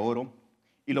de oro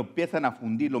y lo empiezan a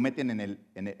fundir, lo meten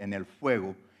en el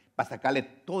fuego para sacarle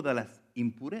todas las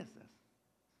impurezas.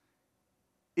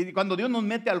 Y cuando Dios nos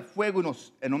mete al fuego y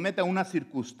nos mete a una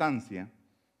circunstancia,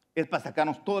 es para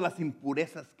sacarnos todas las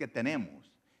impurezas que tenemos.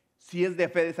 Si es de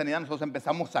fe de sanidad, nosotros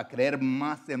empezamos a creer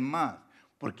más en más,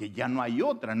 porque ya no hay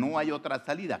otra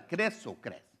salida. ¿Crees o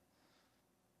crees?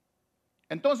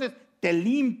 Entonces te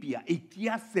limpia y te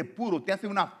hace puro, te hace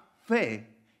una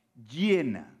fe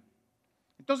llena.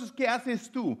 Entonces, ¿qué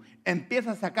haces tú?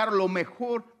 Empiezas a sacar lo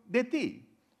mejor de ti.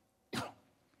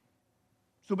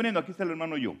 Suponiendo, aquí está el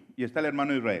hermano yo y está el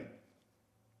hermano Israel.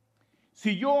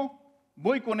 Si yo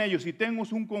voy con ellos y tengo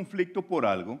un conflicto por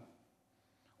algo,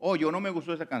 yo no me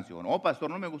gustó esa canción, pastor,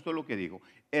 no me gustó lo que dijo,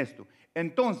 esto.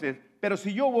 Entonces, pero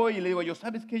si yo voy y le digo,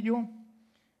 ¿sabes qué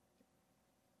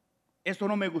esto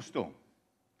no me gustó?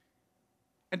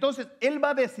 Entonces, él va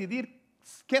a decidir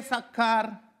qué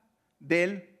sacar de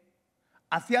él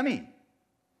hacia mí.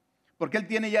 Porque él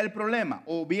tiene ya el problema.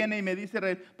 O viene y me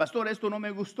dice, pastor, esto no me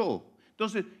gustó.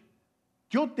 Entonces,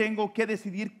 yo tengo que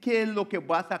decidir qué es lo que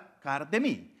va a sacar de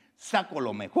mí. ¿Saco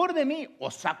lo mejor de mí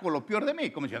o saco lo peor de mí?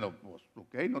 Como diciendo, pues,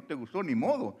 ok, no te gustó ni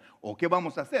modo. ¿O qué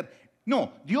vamos a hacer?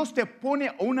 No, Dios te pone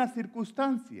a una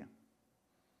circunstancia.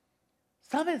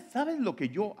 ¿Sabes lo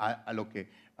que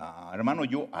hermano,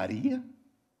 yo haría?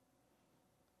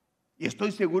 Y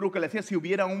estoy seguro que le decía si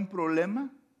hubiera un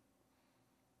problema.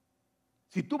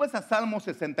 Si tú ves a Salmo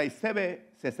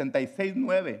 66,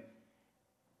 9,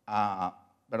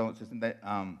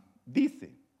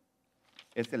 dice,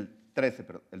 es el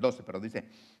 12, pero dice,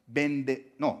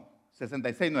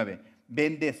 66, 9,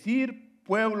 bendecir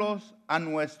pueblos a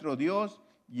nuestro Dios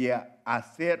y a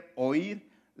hacer oír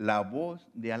la voz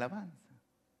de alabanza.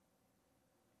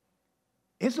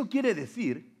 Eso quiere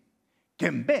decir que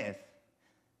en vez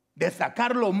de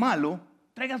sacar lo malo,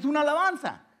 traigas una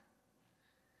alabanza.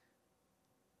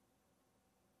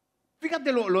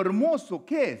 Fíjate lo hermoso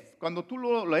que es. Cuando tú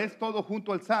lo lees todo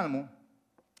junto al Salmo,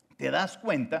 te das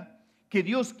cuenta que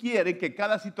Dios quiere que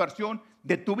cada situación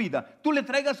de tu vida, tú le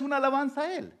traigas una alabanza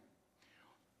a Él.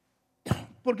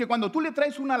 Porque cuando tú le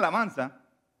traes una alabanza,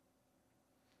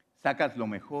 sacas lo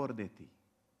mejor de ti.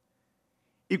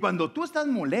 Y cuando tú estás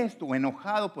molesto o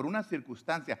enojado por una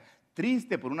circunstancia,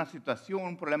 triste por una situación,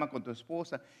 un problema con tu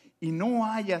esposa, y no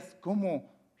hayas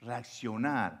cómo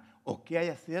reaccionar o qué hay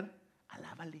que hacer,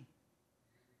 alábale.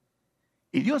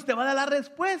 Y Dios te va a dar la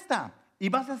respuesta y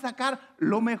vas a sacar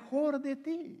lo mejor de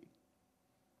ti.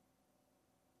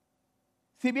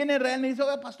 Si viene Israel y me dice,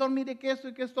 pastor, mire que esto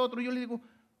y que esto otro, yo le digo,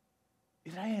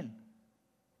 Israel,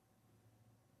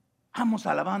 vamos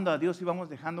alabando a Dios y vamos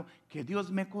dejando que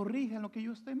Dios me corrija en lo que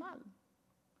yo estoy mal.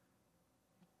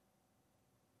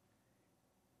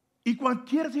 Y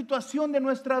cualquier situación de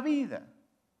nuestra vida,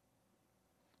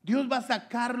 Dios va a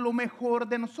sacar lo mejor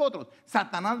de nosotros.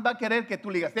 Satanás va a querer que tú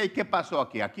le digas, hey, ¿qué pasó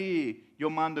aquí? Aquí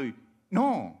yo mando y...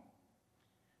 No.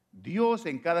 Dios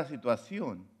en cada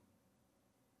situación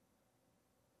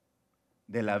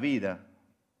de la vida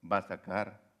va a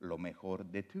sacar lo mejor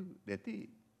de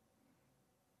ti.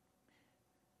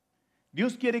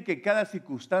 Dios quiere que cada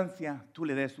circunstancia tú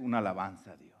le des una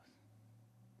alabanza a Dios.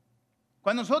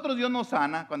 Cuando nosotros Dios nos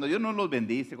sana, cuando Dios nos los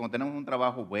bendice, cuando tenemos un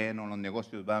trabajo bueno, los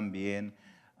negocios van bien,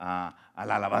 a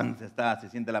la alabanza se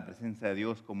siente la presencia de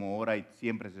Dios como ora y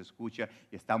siempre se escucha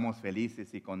y estamos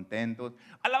felices y contentos.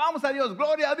 Alabamos a Dios,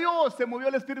 gloria a Dios, se movió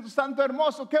el Espíritu Santo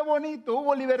hermoso, qué bonito,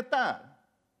 hubo libertad.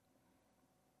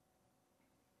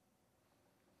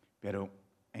 Pero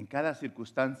en cada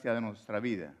circunstancia de nuestra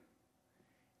vida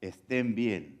estén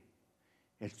bien.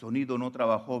 El sonido no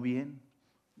trabajó bien,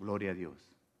 gloria a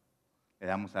Dios. Le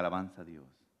damos alabanza a Dios.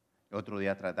 El otro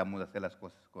día tratamos de hacer las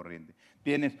cosas corrientes.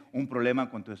 Tienes un problema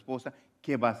con tu esposa,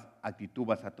 ¿qué actitud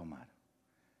vas a tomar?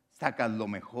 ¿Sacas lo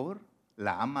mejor?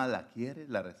 ¿La amas, la quieres,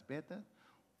 la respetas?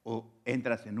 ¿O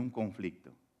entras en un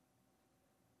conflicto?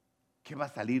 ¿Qué va a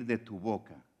salir de tu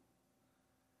boca?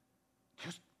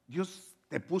 Dios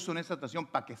te puso en esa situación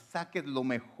para que saques lo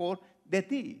mejor de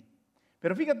ti.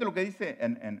 Pero fíjate lo que dice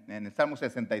en el Salmo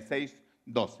 66,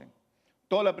 12.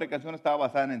 Toda la predicación estaba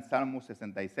basada en el Salmo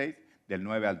 66, del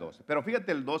 9 al 12. Pero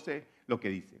fíjate el 12 lo que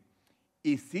dice.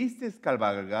 Hiciste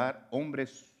cabalgar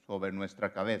hombres sobre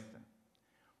nuestra cabeza.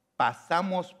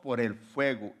 Pasamos por el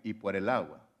fuego y por el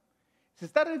agua. Se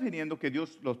está refiriendo que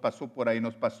Dios los pasó por ahí,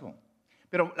 nos pasó.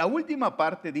 Pero la última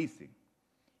parte dice,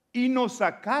 y nos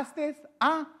sacaste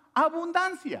a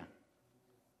abundancia.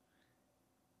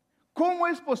 ¿Cómo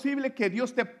es posible que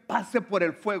Dios te pase por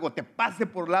el fuego, te pase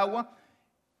por el agua?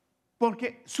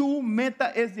 Porque su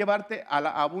meta es llevarte a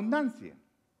la abundancia.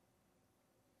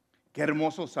 Qué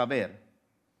hermoso saber.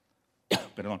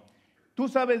 Perdón. Tú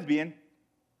sabes bien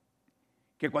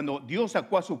que cuando Dios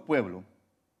sacó a su pueblo,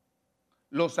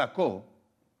 lo sacó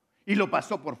y lo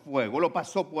pasó por fuego, lo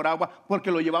pasó por agua,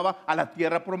 porque lo llevaba a la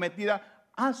tierra prometida,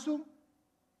 a su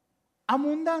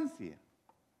abundancia.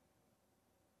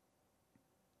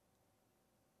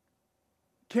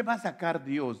 ¿Qué va a sacar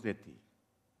Dios de ti?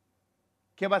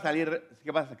 ¿Qué va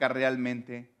a sacar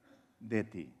realmente de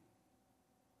ti?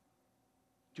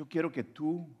 Yo quiero que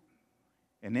tú,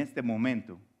 en este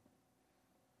momento,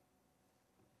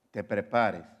 te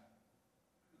prepares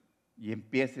y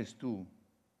empieces tú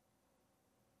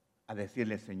a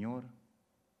decirle, Señor,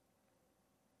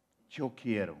 yo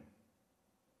quiero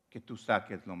que tú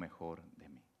saques lo mejor de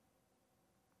mí.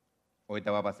 Hoy te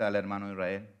va a pasar al hermano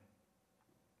Israel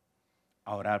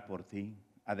a orar por ti,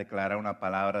 a declarar una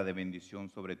palabra de bendición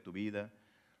sobre tu vida.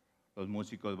 Los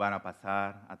músicos van a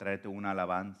pasar a traerte una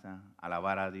alabanza, a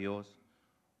alabar a Dios.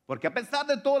 Porque a pesar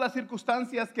de todas las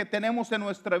circunstancias que tenemos en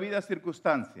nuestra vida,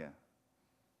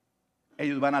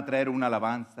 ellos van a traer una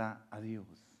alabanza a Dios.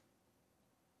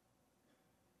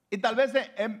 Y tal vez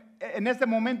en ese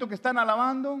momento que están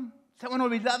alabando, se van a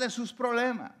olvidar de sus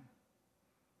problemas.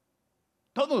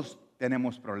 Todos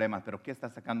tenemos problemas, pero ¿qué está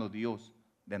sacando Dios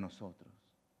de nosotros?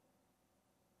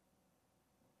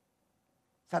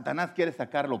 Satanás quiere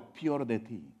sacar lo peor de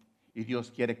ti y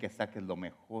Dios quiere que saques lo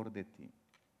mejor de ti.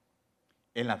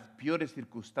 En las peores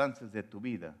circunstancias de tu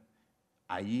vida,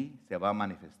 allí se va a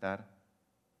manifestar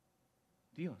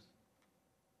Dios.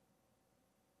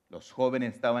 Los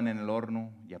jóvenes estaban en el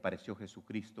horno y apareció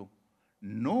Jesucristo,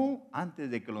 no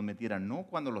antes de que los metieran, no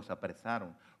cuando los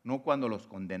apresaron, no cuando los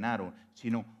condenaron,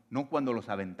 sino no cuando los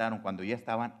aventaron, cuando ya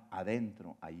estaban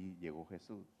adentro, allí llegó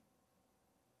Jesús.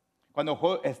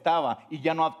 Cuando estaba y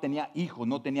ya no tenía hijos,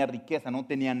 no tenía riqueza, no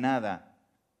tenía nada.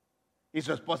 Y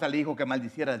su esposa le dijo que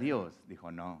maldiciera a Dios. Dijo,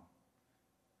 no.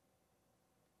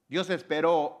 Dios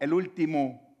esperó el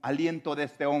último aliento de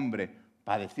este hombre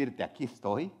para decirte, aquí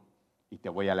estoy y te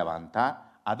voy a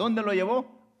levantar. ¿A dónde lo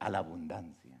llevó? A la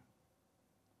abundancia.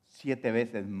 7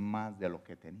 veces más de lo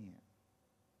que tenía.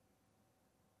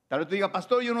 Tal vez tú digas,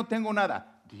 pastor, yo no tengo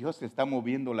nada. Dios está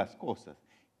moviendo las cosas.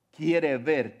 Quiere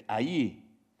ver ahí,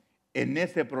 en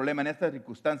ese problema, en esta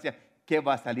circunstancia, qué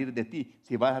va a salir de ti.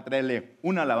 Si vas a traerle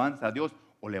una alabanza a Dios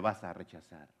o le vas a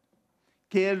rechazar.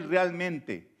 ¿Qué es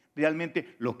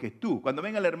realmente lo que tú, cuando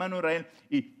venga el hermano Israel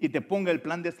y te ponga el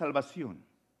plan de salvación?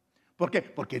 ¿Por qué?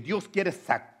 Porque Dios quiere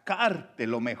sacarte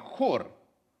lo mejor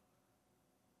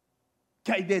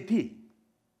que hay de ti.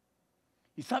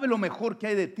 ¿Y sabe lo mejor que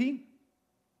hay de ti?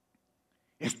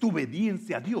 Es tu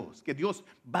obediencia a Dios, que Dios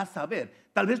va a saber.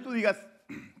 Tal vez tú digas,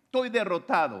 estoy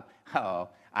derrotado.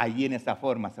 Oh, ahí en esa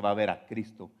forma se va a ver a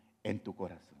Cristo en tu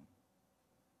corazón.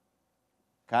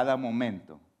 Cada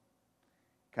momento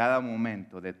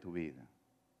de tu vida,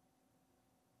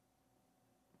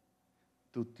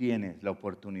 tú tienes la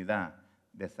oportunidad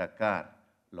de sacar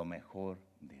lo mejor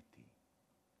de ti.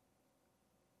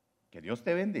 Que Dios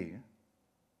te bendiga,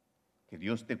 que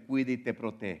Dios te cuide y te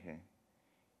protege.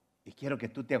 Y quiero que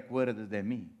tú te acuerdes de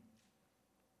mí,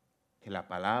 que la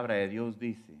palabra de Dios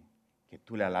dice que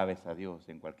tú le alabes a Dios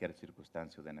en cualquier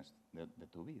circunstancia de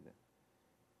tu vida.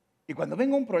 Y cuando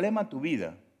venga un problema a tu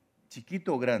vida,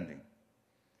 chiquito o grande,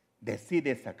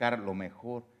 decide sacar lo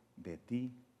mejor de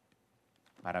ti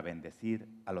para bendecir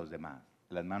a los demás.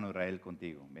 El hermano Israel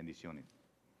contigo. Bendiciones.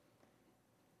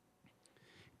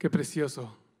 Qué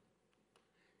precioso.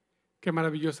 Qué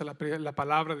maravillosa la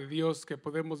palabra de Dios, que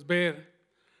podemos ver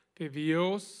que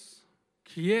Dios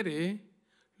quiere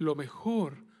lo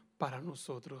mejor para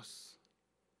nosotros.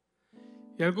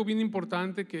 Y algo bien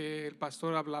importante que el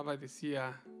pastor hablaba y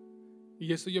decía,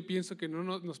 y eso yo pienso que no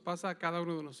nos pasa a cada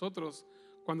uno de nosotros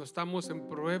cuando estamos en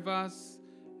pruebas,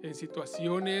 en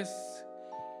situaciones,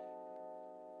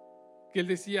 que él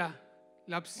decía,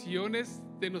 la opción es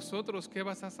de nosotros, ¿qué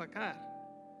vas a sacar?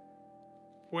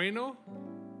 ¿Bueno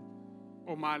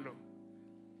o malo?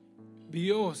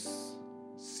 Dios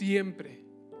siempre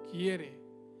quiere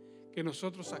que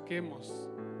nosotros saquemos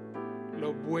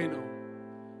lo bueno,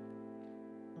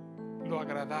 lo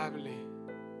agradable,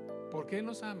 porque Él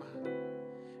nos ama.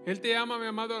 Él te ama, mi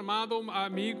amado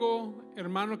amigo,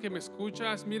 hermano que me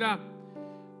escuchas. Mira,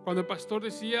 cuando el pastor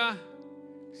decía,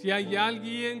 si hay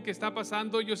alguien que está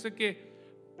pasando, yo sé que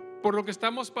por lo que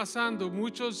estamos pasando,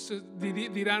 muchos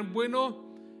dirán, bueno,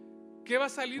 ¿qué va a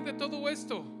salir de todo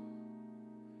esto?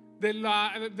 De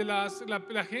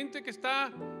la gente que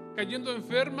está cayendo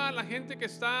enferma, la gente que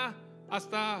está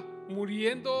hasta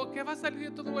muriendo, ¿qué va a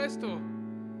salir de todo esto?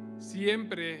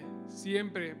 Siempre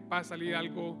va a salir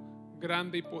algo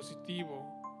grande y positivo.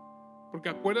 Porque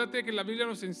acuérdate que la Biblia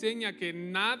nos enseña que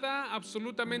nada,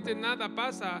 absolutamente nada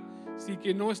pasa si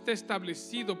que no esté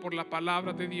establecido por la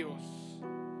palabra de Dios.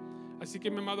 Así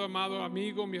que mi amado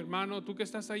amigo, mi hermano, tú que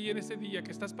estás ahí en ese día,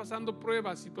 que estás pasando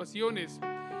pruebas, situaciones,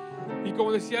 y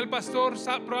como decía el pastor,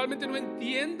 probablemente no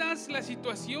entiendas la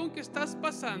situación que estás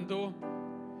pasando,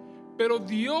 pero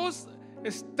Dios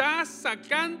está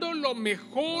sacando lo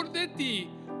mejor de ti.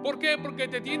 ¿Por qué? Porque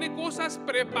te tiene cosas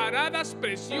preparadas,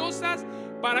 preciosas,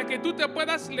 para que tú te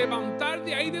puedas levantar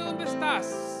de ahí de donde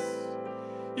estás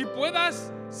y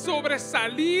puedas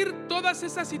sobresalir todas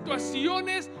esas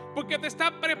situaciones, porque te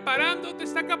está preparando, te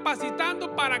está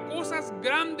capacitando para cosas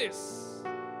grandes.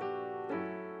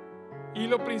 Y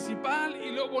lo principal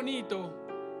y lo bonito,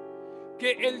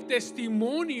 que el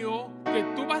testimonio que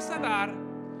tú vas a dar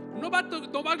no va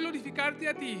a glorificarte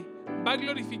a ti, va a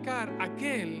glorificar a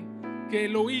aquel que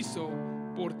lo hizo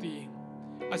por ti.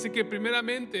 Así que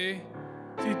primeramente,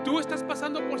 si tú estás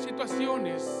pasando por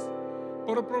situaciones,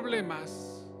 por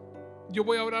problemas, yo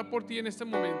voy a orar por ti en este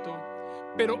momento.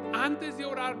 Pero antes de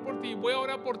orar por ti, voy a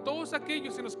orar por todos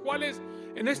aquellos en los cuales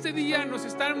en este día nos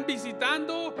están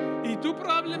visitando, y tú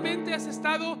probablemente has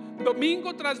estado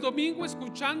domingo tras domingo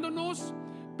escuchándonos,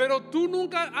 pero tú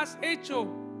nunca has hecho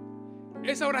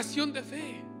esa oración de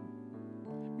fe.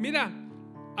 Mira,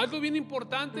 algo bien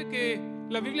importante que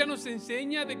la Biblia nos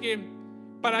enseña, de que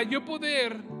para yo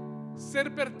poder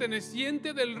ser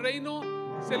perteneciente del reino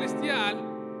celestial,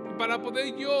 y para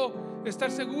poder yo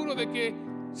estar seguro de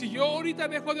que si yo ahorita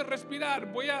dejo de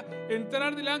respirar, voy a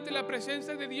entrar delante de la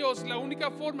presencia de Dios, la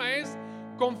única forma es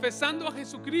confesando a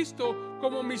Jesucristo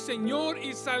como mi Señor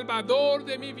y Salvador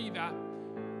de mi vida.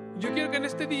 Yo quiero que en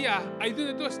este día, ahí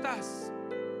donde tú estás,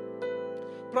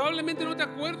 probablemente no te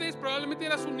acuerdes, probablemente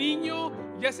eras un niño,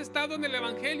 ya has estado en el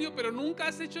Evangelio, pero nunca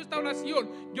has hecho esta oración.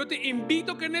 Yo te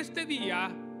invito que en este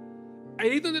día,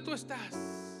 ahí donde tú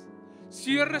estás,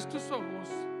 cierres tus ojos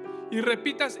y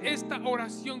repitas esta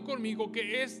oración conmigo,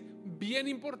 que es bien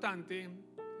importante.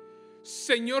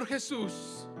 Señor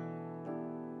Jesús,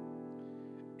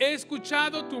 he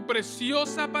escuchado tu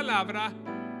preciosa palabra,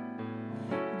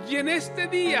 y en este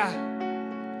día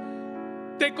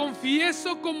te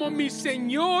confieso como mi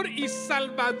Señor y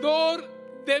Salvador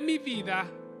de mi vida.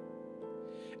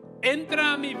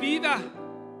 Entra a mi vida,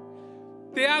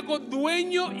 te hago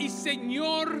dueño y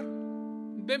Señor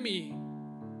de mí.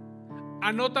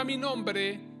 Anota mi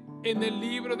nombre en el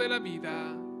libro de la vida.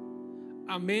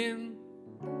 Amén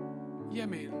y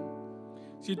amén.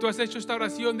 Si tú has hecho esta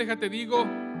oración, déjate digo,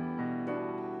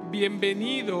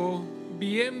 bienvenido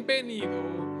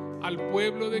al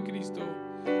pueblo de Cristo.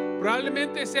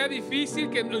 Probablemente sea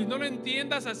difícil que no lo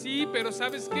entiendas así, pero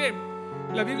 ¿sabes qué?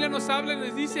 La Biblia nos habla y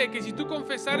nos dice que si tú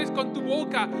confesares con tu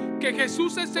boca que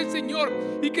Jesús es el Señor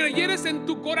y creyeres en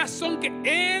tu corazón que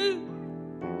Él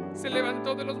se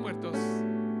levantó de los muertos,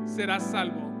 serás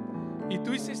salvo. Y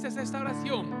tú hiciste esta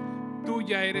oración, tú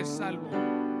ya eres salvo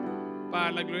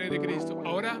para la gloria de Cristo.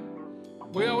 Ahora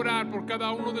voy a orar por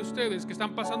cada uno de ustedes que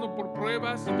están pasando por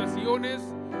pruebas, situaciones,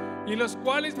 y los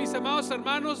cuales, mis amados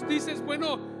hermanos, dices,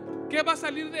 bueno, ¿qué va a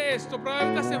salir de esto?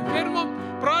 Probablemente estás enfermo,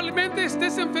 probablemente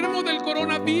estés enfermo del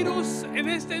coronavirus en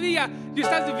este día y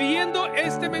estás viendo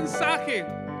este mensaje.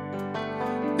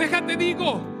 Déjate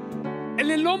digo, en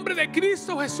el nombre de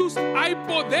Cristo Jesús hay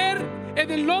poder. En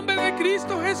el nombre de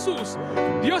Cristo Jesús,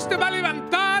 Dios te va a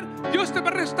levantar, Dios te va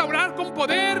a restaurar con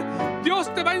poder,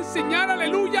 Dios te va a enseñar,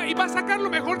 aleluya, y va a sacar lo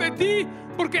mejor de ti,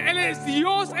 porque Él es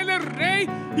Dios, Él es Rey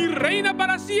y reina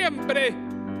para siempre.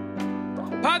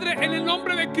 Padre, en el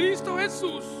nombre de Cristo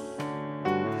Jesús,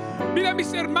 Mira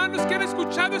mis hermanos que han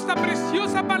escuchado esta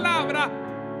preciosa palabra.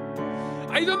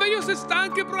 Ahí donde ellos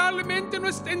están, que probablemente no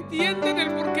entienden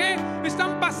el por qué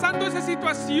están pasando esa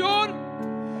situación,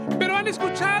 pero han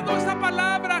escuchado esta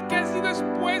palabra que ha sido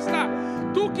expuesta.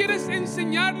 Tú quieres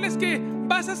enseñarles que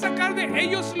vas a sacar de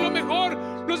ellos lo mejor,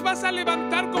 los vas a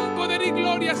levantar con poder y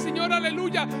gloria, Señor,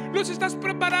 aleluya. Los estás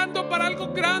preparando para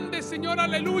algo grande, Señor,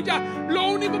 aleluya. Lo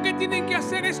único que tienen que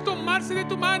hacer es tomarse de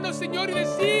tu mano, Señor, y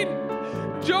decir: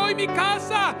 yo y mi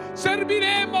casa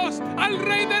serviremos al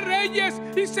Rey de Reyes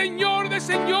y Señor de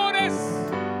Señores.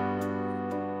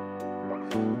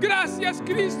 Gracias,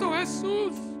 Cristo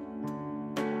Jesús,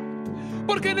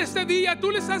 porque en este día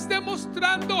tú les estás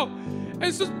demostrando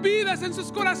en sus vidas, en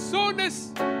sus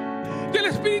corazones, que el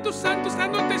Espíritu Santo está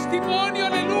dando testimonio,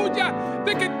 aleluya,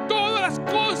 de que todas las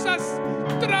cosas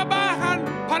trabajan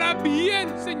para bien,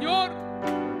 Señor.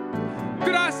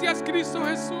 Gracias, Cristo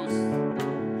Jesús.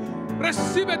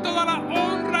 Recibe toda la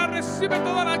honra, recibe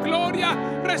toda la gloria,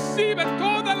 recibe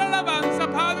toda la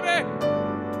alabanza, Padre.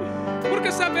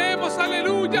 Porque sabemos,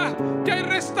 aleluya, que hay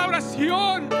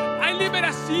restauración, hay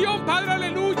liberación, Padre,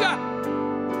 aleluya.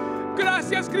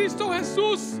 Gracias, Cristo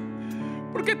Jesús,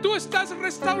 porque tú estás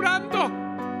restaurando.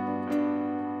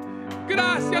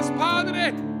 Gracias,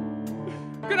 Padre.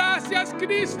 Gracias,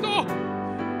 Cristo.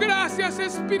 Gracias,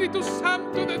 Espíritu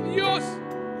Santo de Dios.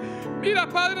 Mira,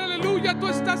 Padre, aleluya, tú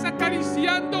estás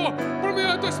acariciando por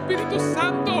medio de tu Espíritu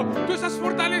Santo. Tú estás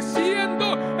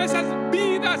fortaleciendo esas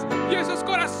vidas y esos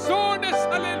corazones,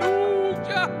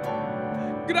 aleluya.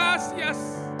 Gracias,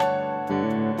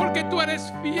 porque tú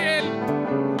eres fiel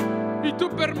y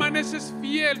tú permaneces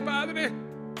fiel, Padre.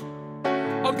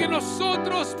 Aunque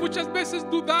nosotros muchas veces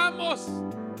dudamos,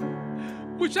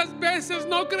 muchas veces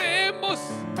no creemos,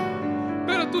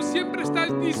 pero tú siempre estás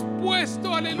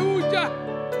dispuesto, aleluya,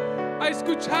 a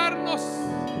escucharnos.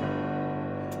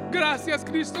 Gracias,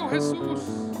 Cristo Jesús.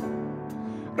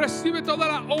 Recibe toda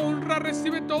la honra,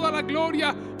 recibe toda la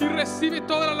gloria y recibe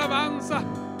toda la alabanza.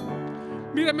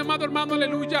 Mira, mi amado hermano,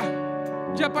 aleluya.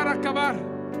 Ya para acabar,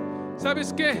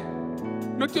 ¿sabes qué?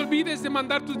 No te olvides de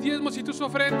mandar tus diezmos y tus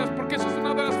ofrendas, porque eso es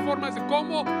una de las formas de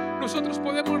cómo nosotros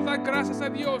podemos dar gracias a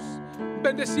Dios.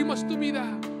 Bendecimos tu vida,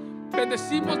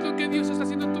 bendecimos lo que Dios está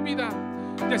haciendo en tu vida.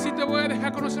 Y así te voy a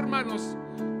dejar con los hermanos.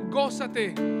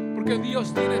 Gózate, porque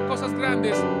Dios tiene cosas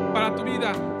grandes para tu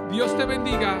vida. Dios te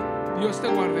bendiga, Dios te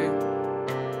guarde.